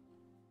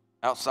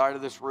outside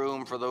of this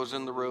room, for those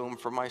in the room,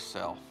 for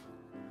myself.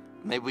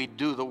 May we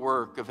do the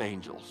work of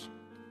angels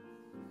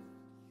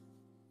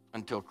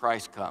until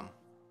Christ come.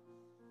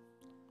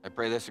 I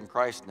pray this in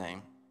Christ's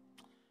name.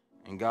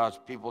 And God's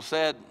people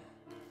said,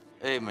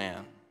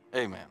 amen.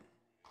 Amen.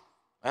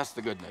 That's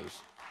the good news.